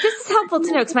this is helpful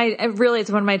to know because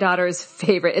it's one of my daughter's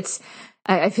favorite.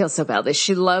 I feel so badly.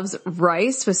 She loves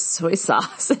rice with soy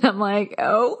sauce. And I'm like,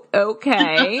 oh,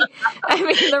 okay. I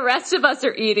mean, the rest of us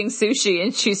are eating sushi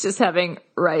and she's just having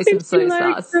rice and soy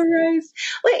sauce. The rice.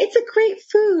 Well, it's a great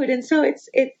food. And so it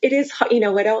is,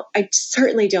 I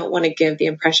certainly don't want to give the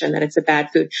impression that it's a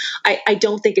bad food. I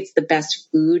don't think it's the best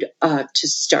food, to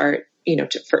start,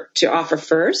 to offer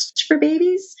first for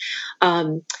babies.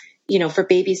 For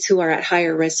babies who are at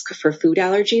higher risk for food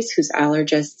allergies, whose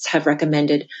allergists have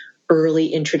recommended early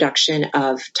introduction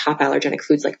of top allergenic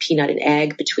foods like peanut and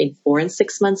egg between 4 and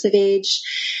 6 months of age.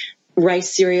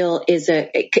 Rice cereal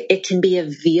it can be a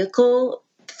vehicle,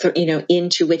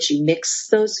 into which you mix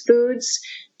those foods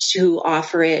to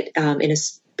offer it in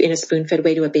a spoon-fed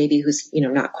way to a baby who's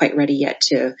not quite ready yet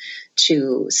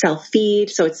to self-feed.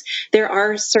 So there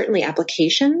are certainly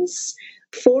applications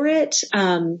for it,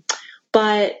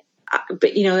 but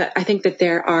I think that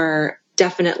there are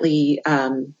definitely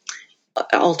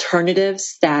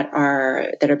alternatives that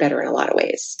are better in a lot of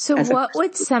ways. So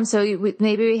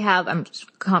maybe we have, I'm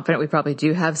confident we probably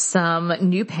do have some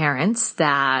new parents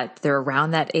that they're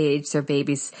around that age, their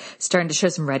baby's starting to show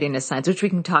some readiness signs, which we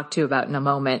can talk to about in a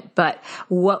moment. But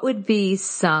what would be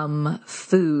some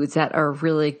foods that are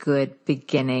really good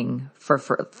beginning for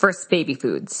first baby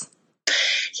foods?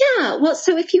 Yeah. Well,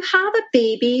 so if you have a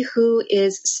baby who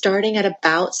is starting at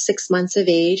about 6 months of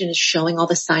age and is showing all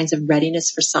the signs of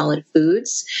readiness for solid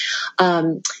foods,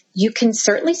 you can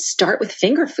certainly start with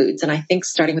finger foods. And I think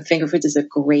starting with finger foods is a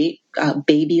great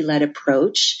baby-led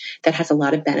approach that has a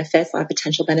lot of benefits, a lot of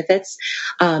potential benefits.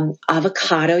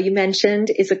 Avocado, you mentioned,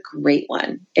 is a great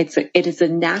one.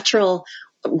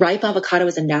 Ripe avocado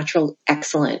is a natural,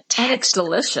 excellent texture. And it's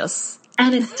delicious.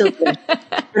 And it's delicious.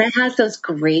 And it has those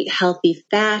great healthy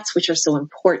fats, which are so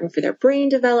important for their brain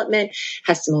development. It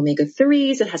has some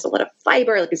omega-3s. It has a lot of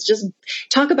fiber. It's just,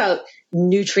 talk about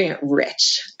nutrient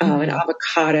rich. An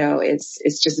avocado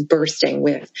is just bursting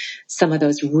with some of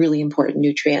those really important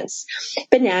nutrients.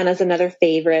 Banana's another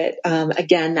favorite.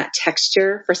 Again, that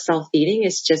texture for self-feeding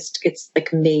is it's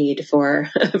like made for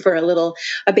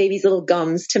a baby's little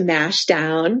gums to mash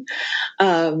down.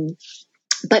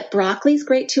 But broccoli is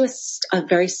great too. A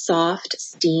very soft,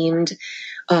 steamed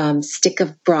stick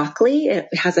of broccoli.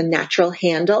 It has a natural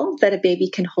handle that a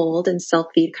baby can hold and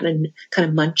self-feed, kind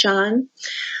of munch on.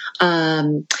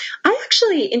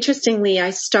 Interestingly,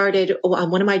 I started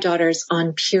one of my daughters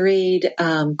on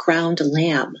pureed ground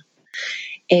lamb.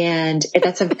 And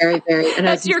that's a very, very... And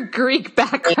that's your Greek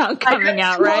background coming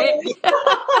out, right?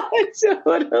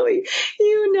 Totally.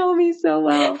 You know me so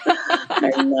well.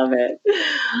 I love it.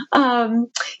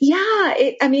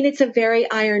 It's a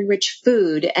very iron-rich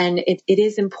food, and it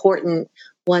is important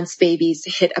once babies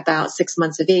hit about 6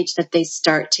 months of age that they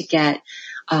start to get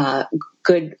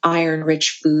good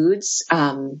iron-rich foods,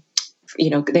 that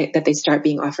they start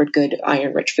being offered good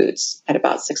iron-rich foods at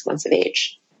about 6 months of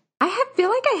age. I feel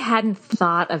like I hadn't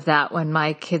thought of that when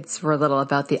my kids were little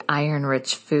about the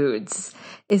iron-rich foods.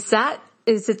 Is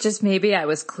it just maybe I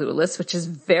was clueless, which is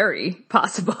very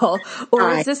possible, or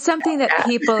is this something that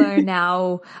people are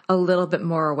now a little bit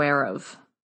more aware of?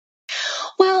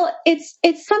 Well,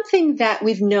 it's something that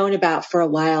we've known about for a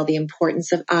while, the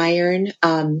importance of iron.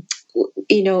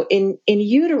 In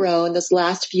utero, in those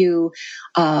last few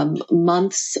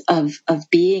months of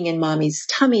being in mommy's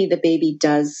tummy, the baby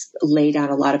does lay down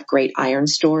a lot of great iron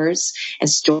stores and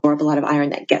store up a lot of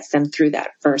iron that gets them through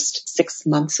that first 6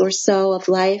 months or so of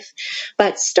life.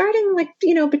 But starting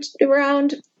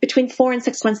around between 4 and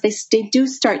 6 months, they do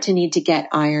start to need to get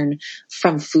iron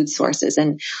from food sources.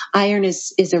 And iron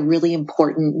is a really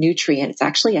important nutrient. It's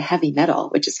actually a heavy metal,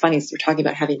 which is funny. So we're talking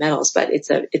about heavy metals, but it's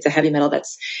a heavy metal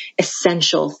that's essential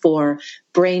for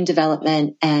brain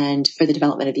development and for the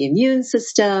development of the immune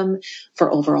system,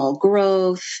 for overall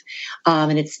growth.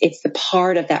 And it's the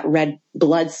part of that red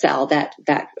blood cell that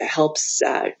helps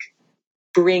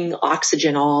bring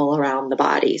oxygen all around the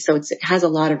body. So it has a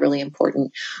lot of really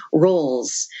important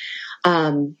roles.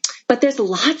 But But there's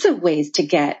lots of ways to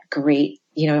get great,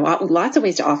 lots of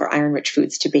ways to offer iron-rich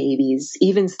foods to babies,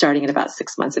 even starting at about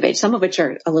 6 months of age, some of which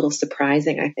are a little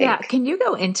surprising, I think. Yeah. Can you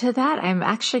go into that? I'm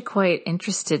actually quite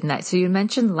interested in that. So you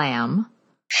mentioned lamb.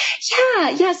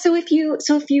 Yeah. So if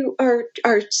you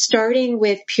are starting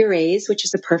with purees, which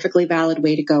is a perfectly valid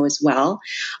way to go as well,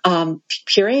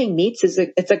 pureeing meats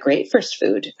it's a great first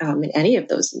food. In any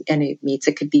meats,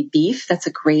 it could be beef. That's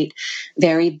a great,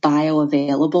 very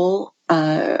bioavailable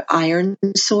iron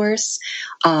source.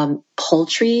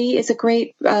 Poultry is a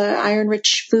great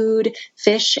iron-rich food.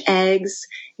 Fish, eggs,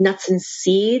 nuts and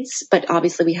seeds. But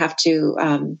obviously, we have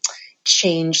to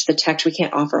change the texture. We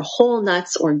can't offer whole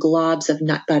nuts or globs of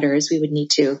nut butters. We would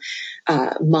need to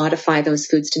modify those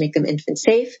foods to make them infant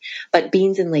safe. But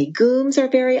beans and legumes are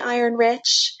very iron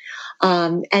rich.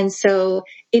 And so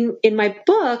in my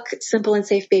book, Simple and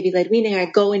Safe Baby-Led Weaning, I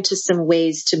go into some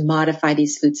ways to modify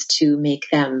these foods to make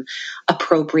them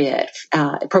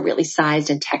appropriately sized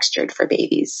and textured for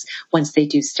babies once they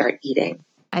do start eating.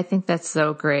 I think that's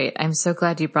so great. I'm so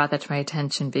glad you brought that to my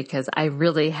attention because I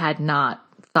really had not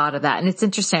thought of that. And it's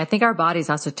interesting. I think our bodies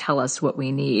also tell us what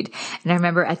we need. And I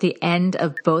remember at the end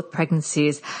of both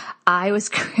pregnancies, I was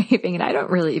craving, and I don't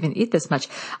really even eat this much,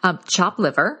 chopped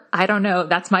liver. I don't know.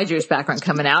 That's my Jewish background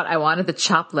coming out. I wanted the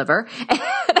chopped liver and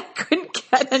I couldn't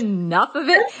get enough of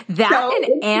it. That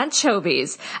and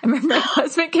anchovies. I remember my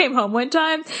husband came home one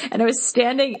time and I was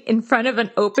standing in front of an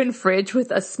open fridge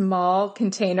with a small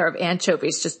container of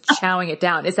anchovies, just chowing it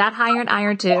down. Is that higher in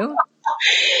iron too?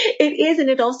 It is, and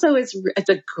it also is. It's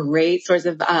a great source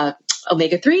of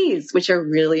omega-3s, which are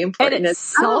really important. And it's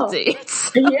salty.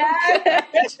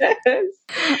 Yes.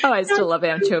 Oh, I still love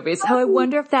anchovies. Oh, I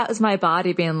wonder if that was my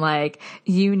body being like,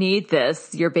 "You need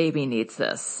this. Your baby needs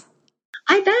this."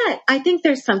 I bet. I think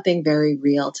there's something very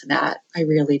real to that. I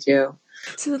really do.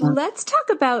 So let's talk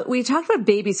about, we talked about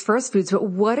babies' first foods, but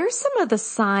what are some of the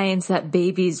signs that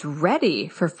baby's ready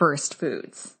for first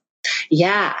foods?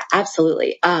 Yeah,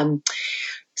 absolutely.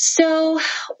 So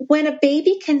when a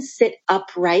baby can sit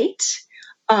upright,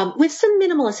 with some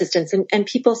minimal assistance, and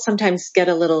people sometimes get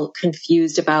a little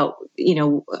confused about,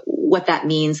 what that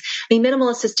means. I mean, minimal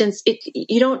assistance,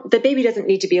 the baby doesn't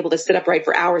need to be able to sit upright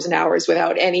for hours and hours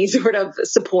without any sort of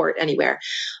support anywhere.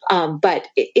 But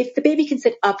if the baby can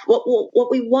sit up, what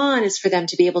we want is for them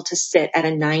to be able to sit at a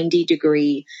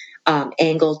 90-degree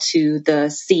angle to the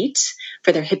seat,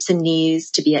 for their hips and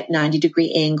knees to be at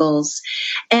 90-degree angles.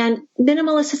 And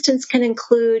minimal assistance can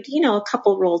include, a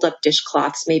couple rolled up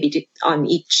dishcloths, maybe on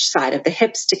each side of the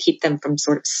hips to keep them from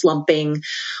sort of slumping,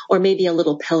 or maybe a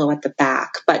little pillow at the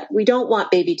back. But we don't want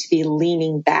baby to be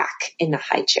leaning back in the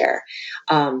high chair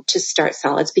to start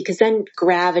solids, because then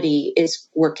gravity is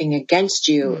working against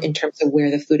you in terms of where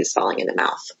the food is falling in the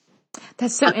mouth.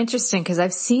 That's so interesting, because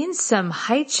I've seen some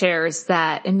high chairs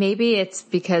that, and maybe it's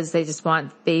because they just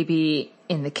want baby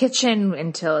in the kitchen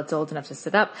until it's old enough to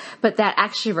sit up, but that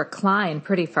actually recline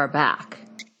pretty far back.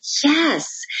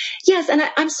 Yes. And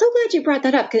I'm so glad you brought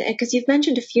that up, because you've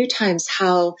mentioned a few times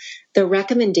how the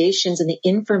recommendations and the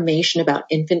information about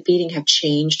infant feeding have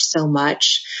changed so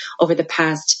much over the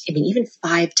past, even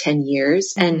 5-10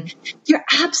 years. Mm-hmm. And you're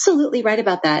absolutely right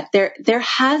about that. There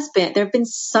have been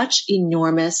such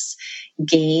enormous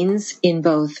gains in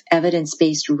both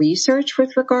evidence-based research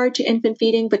with regard to infant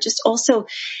feeding, but just also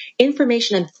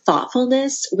information and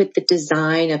thoughtfulness with the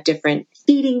design of different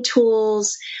feeding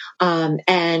tools.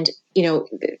 And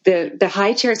the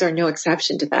high chairs are no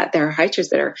exception to that. There are high chairs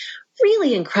that are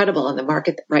really incredible on the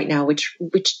market right now, which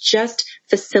just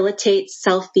facilitates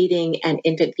self-feeding and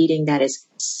infant feeding that is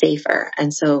safer.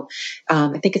 And so,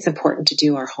 I think it's important to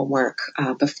do our homework,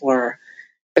 before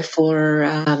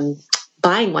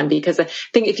buying one, because I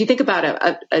think if you think about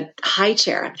a high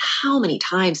chair, how many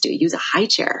times do you use a high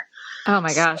chair? Oh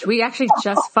my gosh. We actually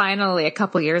just finally a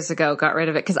couple years ago got rid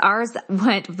of it, because ours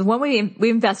went, the one we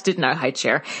invested in our high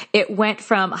chair, it went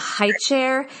from high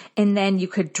chair, and then you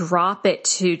could drop it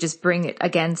to just bring it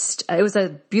against, it was a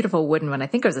beautiful wooden one. I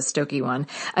think it was a Stokey one,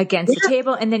 against the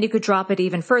table. And then you could drop it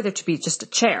even further to be just a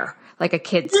chair, like a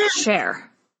kid's chair.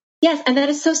 Yes, and that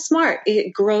is so smart.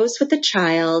 It grows with the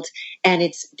child, and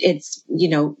it's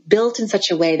built in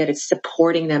such a way that it's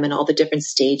supporting them in all the different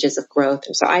stages of growth.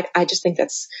 And so I just think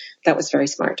that was very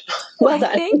smart. Well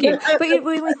done. Thank you. But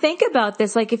when we think about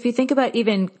this, like if you think about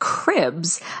even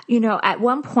cribs, at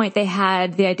one point they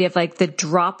had the idea of like the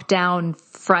drop down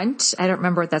front. I don't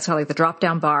remember what that's called, like the drop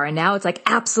down bar. And now it's like,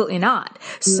 absolutely not.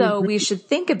 So we should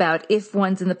think about, if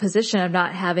one's in the position of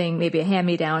not having maybe a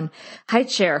hand-me-down high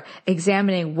chair,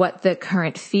 examining what the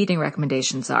current feeding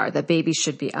recommendations are, that babies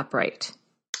should be upright.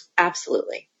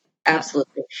 Absolutely.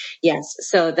 Absolutely. Yes.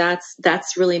 So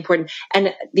that's really important.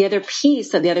 And the other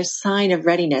piece of the other sign of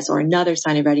readiness, or another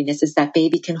sign of readiness, is that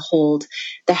baby can hold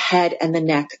the head and the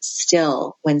neck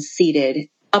still when seated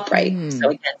upright. So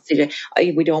again, seated,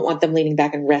 we don't want them leaning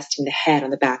back and resting the head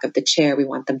on the back of the chair. We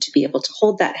want them to be able to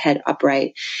hold that head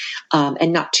upright,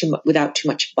 and not without too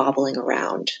much bobbling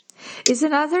around. Is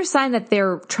another sign that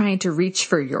they're trying to reach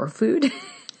for your food?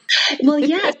 Well,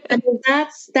 yes. I mean,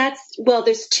 well,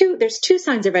 there's two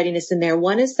signs of readiness in there.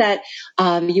 One is that,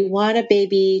 you want a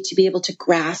baby to be able to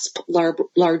grasp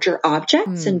larger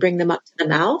objects and bring them up to the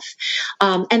mouth.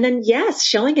 And then, yes,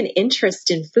 showing an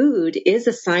interest in food is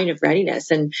a sign of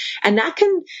readiness. And that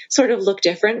can sort of look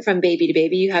different from baby to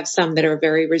baby. You have some that are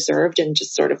very reserved and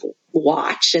just sort of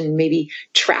watch and maybe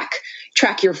track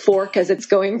your fork as it's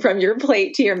going from your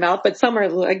plate to your mouth, but some are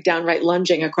like downright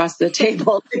lunging across the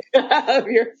table of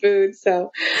your food.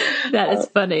 So that is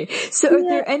funny. So are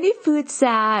there any foods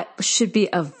that should be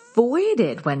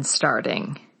avoided when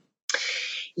starting?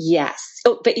 Yes.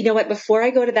 Oh, but you know what? Before I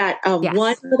go to that, Yes.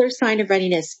 One other sign of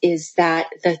readiness is that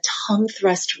the tongue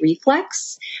thrust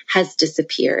reflex has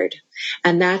disappeared.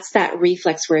 And that's that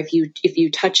reflex where if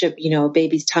you touch a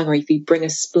baby's tongue, or if you bring a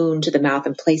spoon to the mouth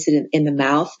and place it in the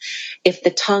mouth, if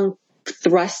the tongue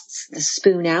thrusts the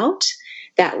spoon out,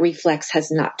 that reflex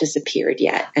has not disappeared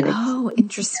yet. And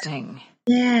interesting.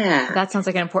 Yeah. That sounds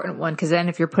like an important one, because then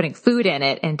if you're putting food in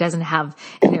it and it doesn't have,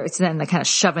 it's then the kind of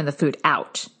shoving the food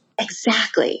out.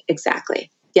 Exactly.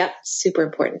 Yep. Super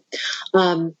important.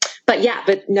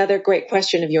 But another great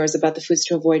question of yours about the foods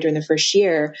to avoid during the first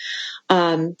year.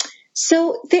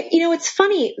 It's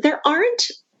funny. There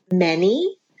aren't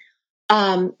many.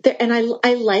 And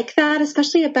I like that,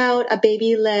 especially about a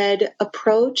baby-led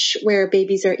approach where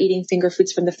babies are eating finger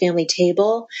foods from the family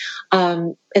table.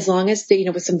 As long as they,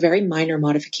 with some very minor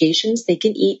modifications, they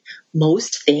can eat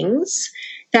most things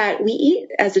that we eat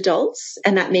as adults.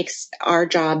 And that makes our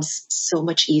jobs so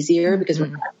much easier because we're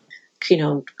not,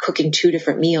 cooking two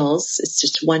different meals. It's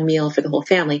just one meal for the whole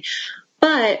family.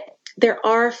 But there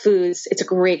are foods. It's a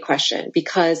great question,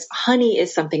 because honey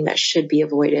is something that should be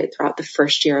avoided throughout the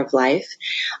first year of life.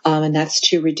 And that's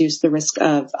to reduce the risk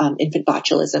of infant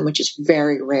botulism, which is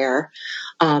very rare.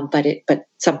 But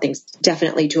something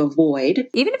definitely to avoid.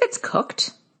 Even if it's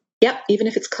cooked? Yep. Even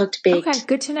if it's cooked, baked. Okay.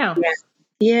 Good to know.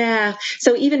 Yeah.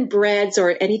 So even breads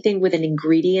or anything with an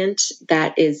ingredient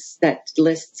that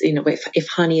lists, if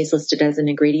honey is listed as an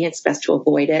ingredient, it's best to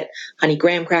avoid it. Honey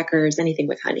graham crackers, anything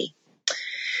with honey.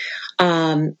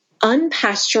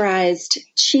 Unpasteurized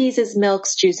cheeses,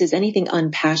 milks, juices, anything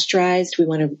unpasteurized. We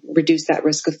want to reduce that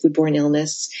risk of foodborne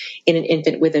illness in an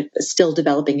infant with a still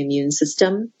developing immune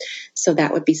system. So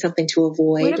that would be something to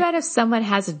avoid. What about if someone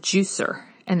has a juicer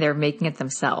and they're making it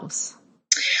themselves?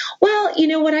 Well,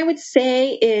 what I would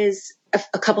say is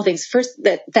a couple things. First,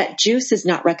 that juice is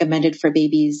not recommended for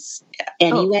babies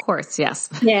anyway. Oh, of course, yes.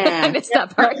 Yeah. I missed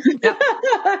that part.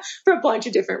 For a bunch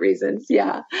of different reasons.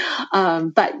 Yeah.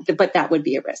 But that would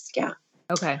be a risk. Yeah.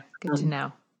 Okay. Good to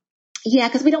know. Yeah.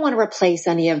 Because we don't want to replace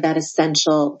any of that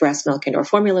essential breast milk and or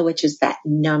formula, which is that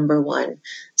number one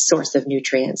source of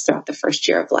nutrients throughout the first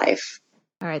year of life.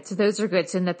 All right. So those are good.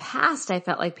 So in the past, I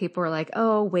felt like people were like,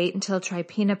 oh, wait until try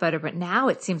peanut butter. But now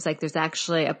it seems like there's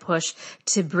actually a push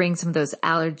to bring some of those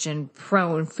allergen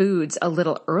prone foods a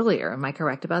little earlier. Am I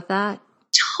correct about that?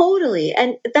 Totally.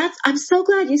 And I'm so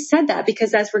glad you said that,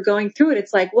 because as we're going through it,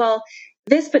 it's like, well,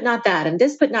 this, but not that, and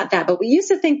this, but not that. But we used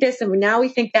to think this, and now we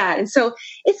think that. And so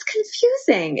it's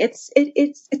confusing.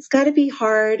 It's got to be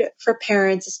hard for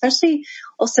parents, especially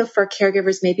also for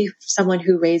caregivers, maybe someone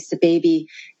who raised a baby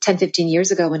 10, 15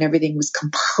 years ago when everything was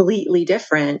completely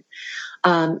different.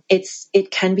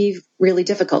 It can be really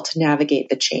difficult to navigate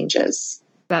the changes.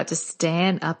 About to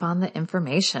stand up on the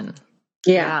information.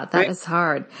 Yeah, that is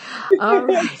hard. All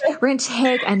right. We're going to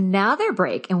take another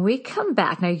break and we come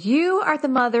back. Now, you are the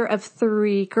mother of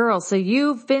 3 girls, so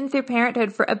you've been through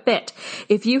parenthood for a bit.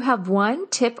 If you have one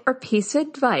tip or piece of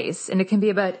advice, and it can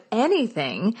be about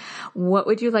anything, what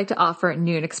would you like to offer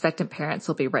new and expectant parents?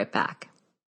 We'll be right back.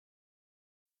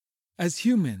 As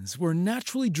humans, we're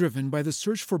naturally driven by the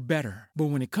search for better. But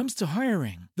when it comes to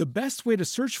hiring, the best way to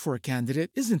search for a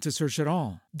candidate isn't to search at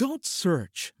all. Don't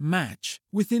search, match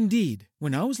with Indeed.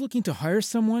 When I was looking to hire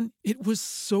someone, it was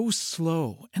so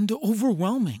slow and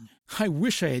overwhelming. I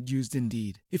wish I had used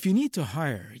Indeed. If you need to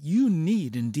hire, you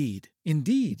need Indeed.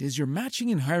 Indeed is your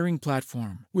matching and hiring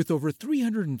platform with over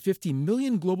 350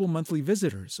 million global monthly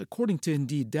visitors, according to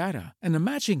Indeed data, and a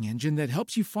matching engine that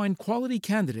helps you find quality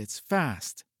candidates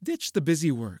fast. Ditch the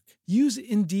busy work. Use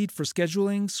Indeed for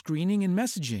scheduling, screening, and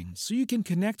messaging so you can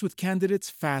connect with candidates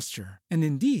faster. And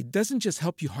Indeed doesn't just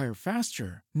help you hire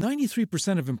faster.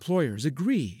 93% of employers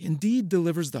agree Indeed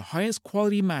delivers the highest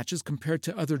quality matches compared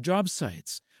to other job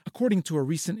sites, according to a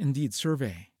recent Indeed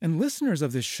survey. And listeners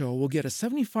of this show will get a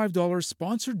 $75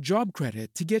 sponsored job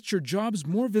credit to get your jobs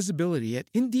more visibility at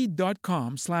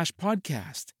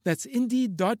Indeed.com/podcast. That's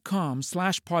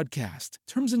Indeed.com/podcast.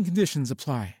 Terms and conditions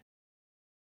apply.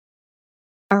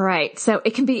 All right. So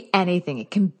it can be anything. It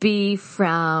can be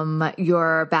from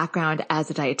your background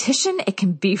as a dietitian. It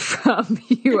can be from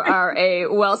you are a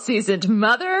well-seasoned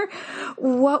mother.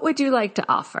 What would you like to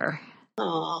offer?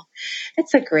 Oh,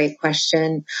 that's a great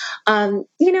question. I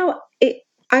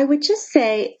would just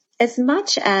say as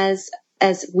much as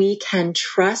we can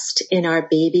trust in our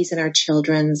babies and our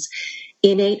children's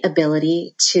innate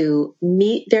ability to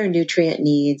meet their nutrient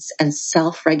needs and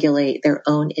self-regulate their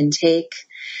own intake,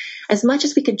 as much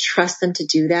as we can trust them to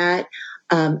do that,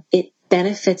 it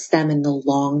benefits them in the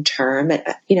long term. As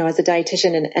a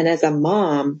dietitian and as a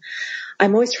mom,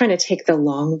 I'm always trying to take the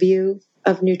long view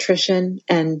of nutrition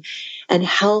and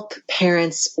help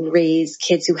parents raise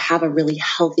kids who have a really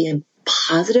healthy and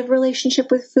positive relationship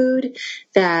with food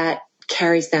that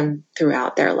carries them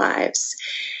throughout their lives.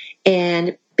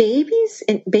 And babies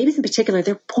in particular,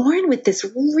 they're born with this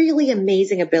really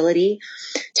amazing ability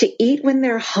to eat when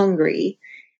they're hungry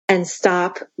and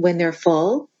stop when they're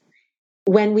full,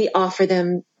 when we offer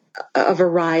them a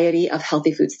variety of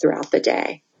healthy foods throughout the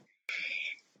day.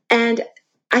 And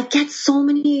I get so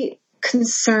many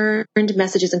concerned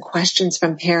messages and questions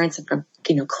from parents and from,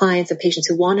 clients and patients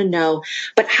who want to know,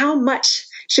 but how much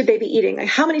should they be eating? Like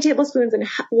how many tablespoons and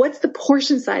what's the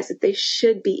portion size that they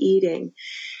should be eating?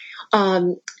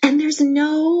 And there's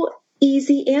no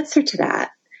easy answer to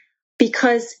that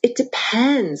because it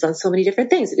depends on so many different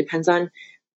things. It depends on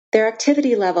their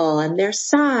activity level and their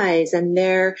size and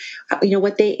their,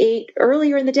 what they ate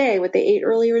earlier in the day, what they ate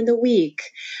earlier in the week.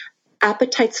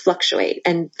 Appetites fluctuate.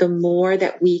 And the more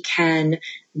that we can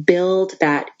build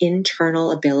that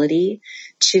internal ability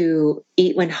to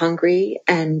eat when hungry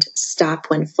and stop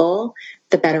when full,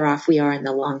 the better off we are in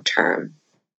the long term.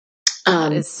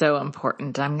 That is so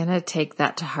important. I'm going to take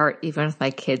that to heart even with my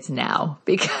kids now,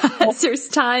 because there's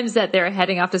times that they're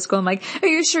heading off to school. I'm like, are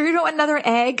you sure you don't want another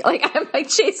egg? Like I'm like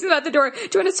chasing them out the door. Do you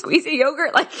want to squeeze a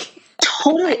yogurt? Like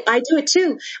totally. I do it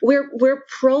too. We're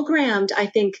programmed, I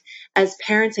think, as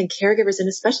parents and caregivers, and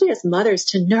especially as mothers,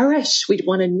 to nourish. We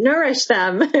want to nourish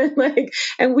them.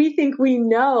 And we think we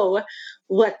know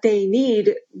what they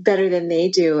need better than they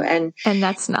do. And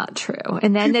that's not true.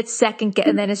 And then it's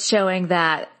and then it's showing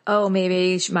that, oh,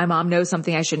 maybe my mom knows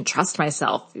something. I shouldn't trust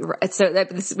myself. So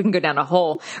we can go down a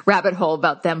whole rabbit hole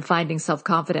about them finding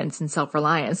self-confidence and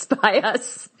self-reliance by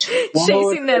us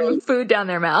chasing them with food down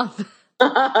their mouth.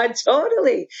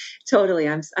 Totally.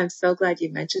 I'm so glad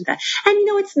you mentioned that. And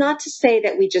it's not to say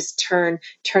that we just turn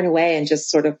away and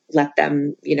just sort of let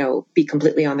them, be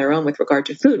completely on their own with regard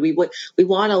to food. We want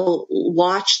to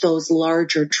watch those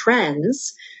larger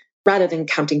trends rather than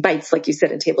counting bites, like you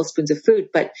said, in tablespoons of food,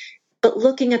 but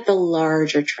looking at the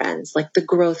larger trends, like the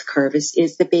growth curve.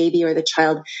 Is the baby or the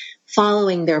child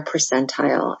following their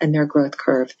percentile and their growth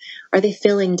curve? Are they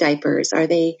filling diapers? Are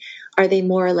they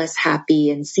more or less happy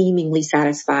and seemingly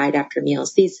satisfied after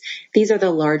meals? These are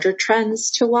the larger trends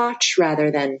to watch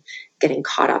rather than getting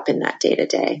caught up in that day to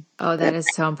day. Oh, that is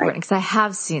so important because I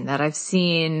have seen that. I've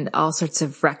seen all sorts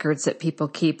of records that people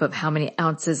keep of how many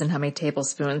ounces and how many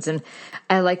tablespoons. And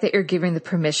I like that you're giving the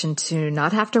permission to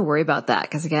not have to worry about that.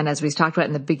 Because again, as we talked about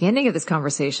in the beginning of this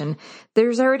conversation,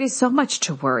 there's already so much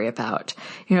to worry about.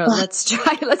 Let's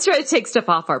try to take stuff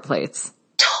off our plates.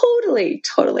 Totally.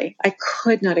 I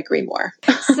could not agree more.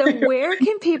 So where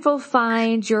can people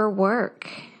find your work?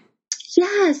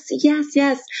 Yes.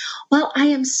 Well, I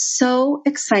am so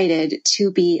excited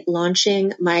to be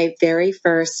launching my very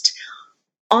first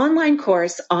online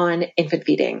course on infant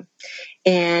feeding.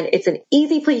 And it's an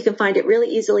easy place. You can find it really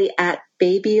easily at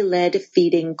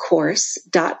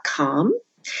babyledfeedingcourse.com.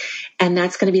 And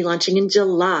that's going to be launching in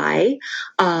July.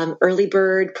 Early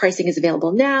bird pricing is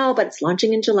available now, but it's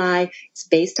launching in July. It's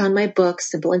based on my book,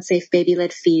 Simple and Safe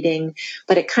Baby-Led Feeding,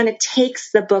 but it kind of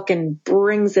takes the book and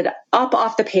brings it up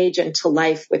off the page into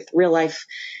life with real life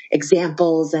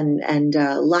examples and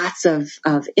lots of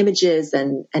images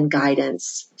and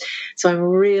guidance. So I'm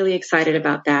really excited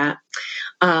about that.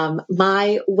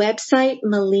 My website,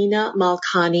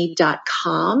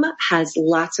 melinamalkani.com, has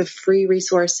lots of free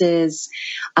resources,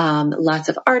 lots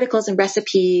of articles and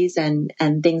recipes and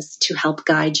things to help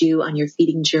guide you on your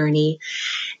feeding journey.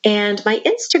 And my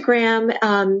Instagram,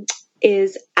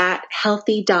 is at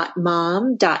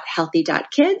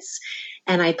healthy.mom.healthy.kids.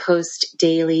 And I post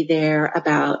daily there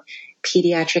about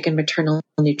pediatric and maternal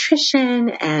nutrition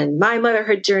and my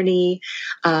motherhood journey.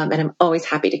 And I'm always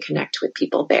happy to connect with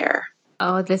people there.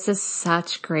 Oh, this is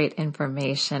such great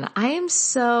information. I am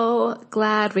so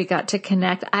glad we got to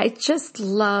connect. I just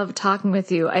love talking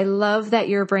with you. I love that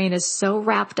your brain is so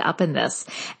wrapped up in this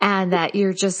and that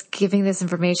you're just giving this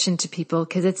information to people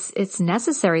because it's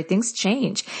necessary. Things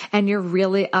change and you're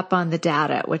really up on the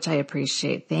data, which I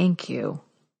appreciate. Thank you.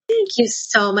 Thank you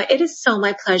so much. It is so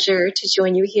my pleasure to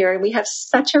join you here. And we have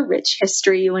such a rich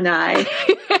history, you and I.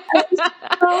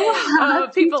 Oh,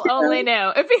 people only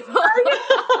know. I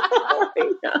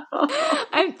know.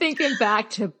 I'm thinking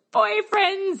back to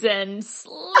boyfriends and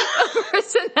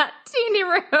sleepovers in that teeny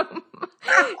room.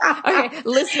 Okay,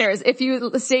 listeners, if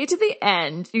you stay to the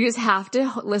end, you just have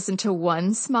to listen to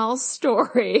one small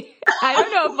story. I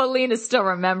don't know if Alina still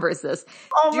remembers this.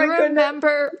 Oh, do you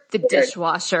remember the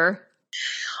dishwasher?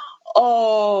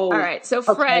 Oh. All right. So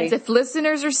friends, if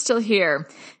listeners are still here,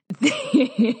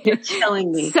 you're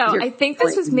killing me. So I think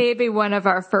this was maybe one of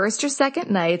our first or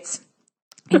second nights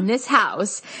in this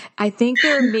house. I think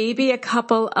there may be a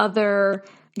couple other,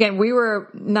 again, we were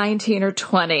 19 or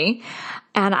 20.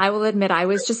 And I will admit I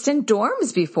was just in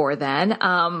dorms before then.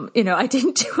 I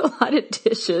didn't do a lot of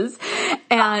dishes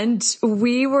and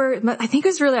I think it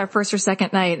was really our first or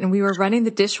second night and we were running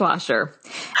the dishwasher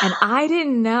and I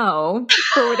didn't know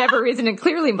for whatever reason. And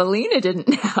clearly Melina didn't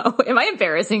know. Am I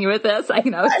embarrassing you with this? I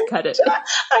can always cut it.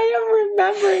 I am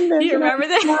remembering this. You remember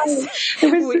this? It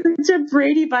was such a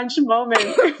Brady Bunch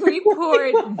moment. We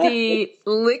poured the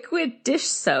liquid dish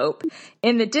soap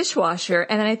in the dishwasher.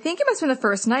 And then I think it must have been the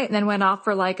first night and then went off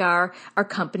for like our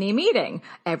company meeting.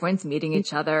 Everyone's meeting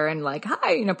each other and like,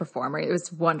 hi, performer. It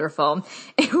was wonderful.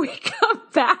 And we come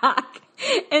back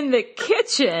and the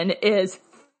kitchen is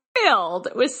filled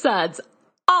with suds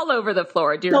all over the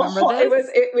floor. Do you remember this?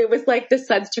 It was like the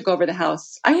suds took over the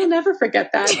house. I will never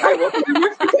forget that. I will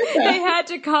never forget that. They had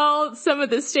to call some of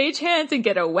the stagehands and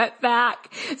get a wet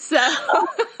vac. So I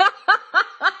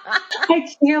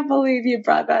can't believe you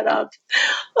brought that up.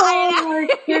 Oh my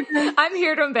goodness. I'm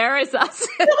here to embarrass us.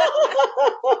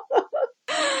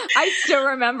 I still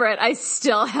remember it. I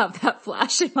still have that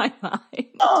flash in my mind.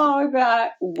 Oh,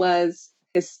 that was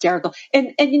hysterical.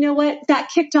 And you know what? That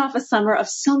kicked off a summer of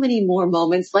so many more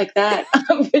moments like that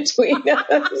between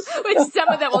us. Which some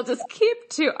of them we'll just keep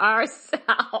to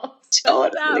ourselves.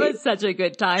 Totally. That was such a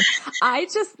good time. I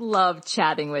just love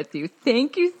chatting with you.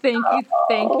 Thank you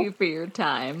for your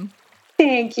time.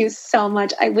 Thank you so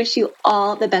much. I wish you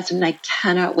all the best and I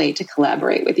cannot wait to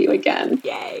collaborate with you again.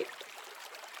 Yay.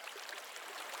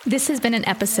 This has been an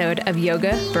episode of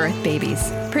Yoga Birth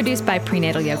Babies, produced by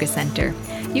Prenatal Yoga Center.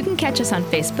 You can catch us on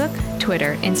Facebook,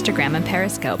 Twitter, Instagram, and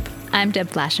Periscope. I'm Deb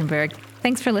Flaschenberg.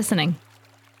 Thanks for listening.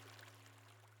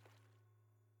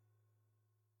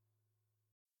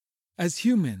 As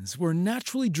humans, we're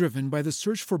naturally driven by the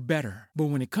search for better. But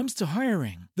when it comes to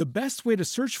hiring, the best way to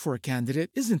search for a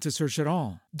candidate isn't to search at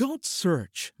all. Don't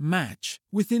search, match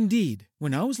with Indeed.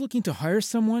 When I was looking to hire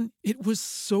someone, it was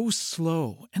so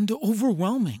slow and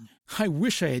overwhelming. I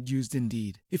wish I had used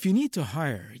Indeed. If you need to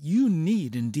hire, you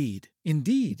need Indeed.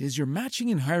 Indeed is your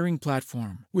matching and hiring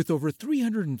platform with over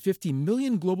 350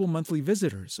 million global monthly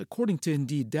visitors, according to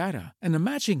Indeed data, and a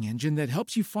matching engine that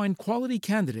helps you find quality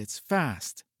candidates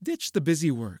fast. Ditch the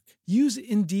busy work. Use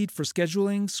Indeed for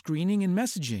scheduling, screening, and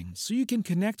messaging so you can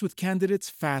connect with candidates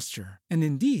faster. And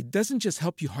Indeed doesn't just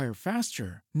help you hire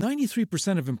faster.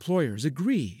 93% of employers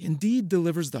agree Indeed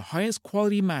delivers the highest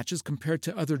quality matches compared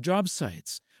to other job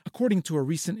sites, according to a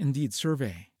recent Indeed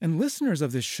survey. And listeners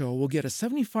of this show will get a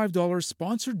 $75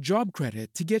 sponsored job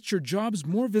credit to get your jobs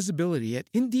more visibility at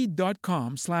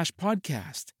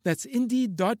Indeed.com/podcast. That's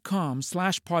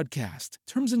Indeed.com/podcast.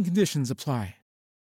 Terms and conditions apply.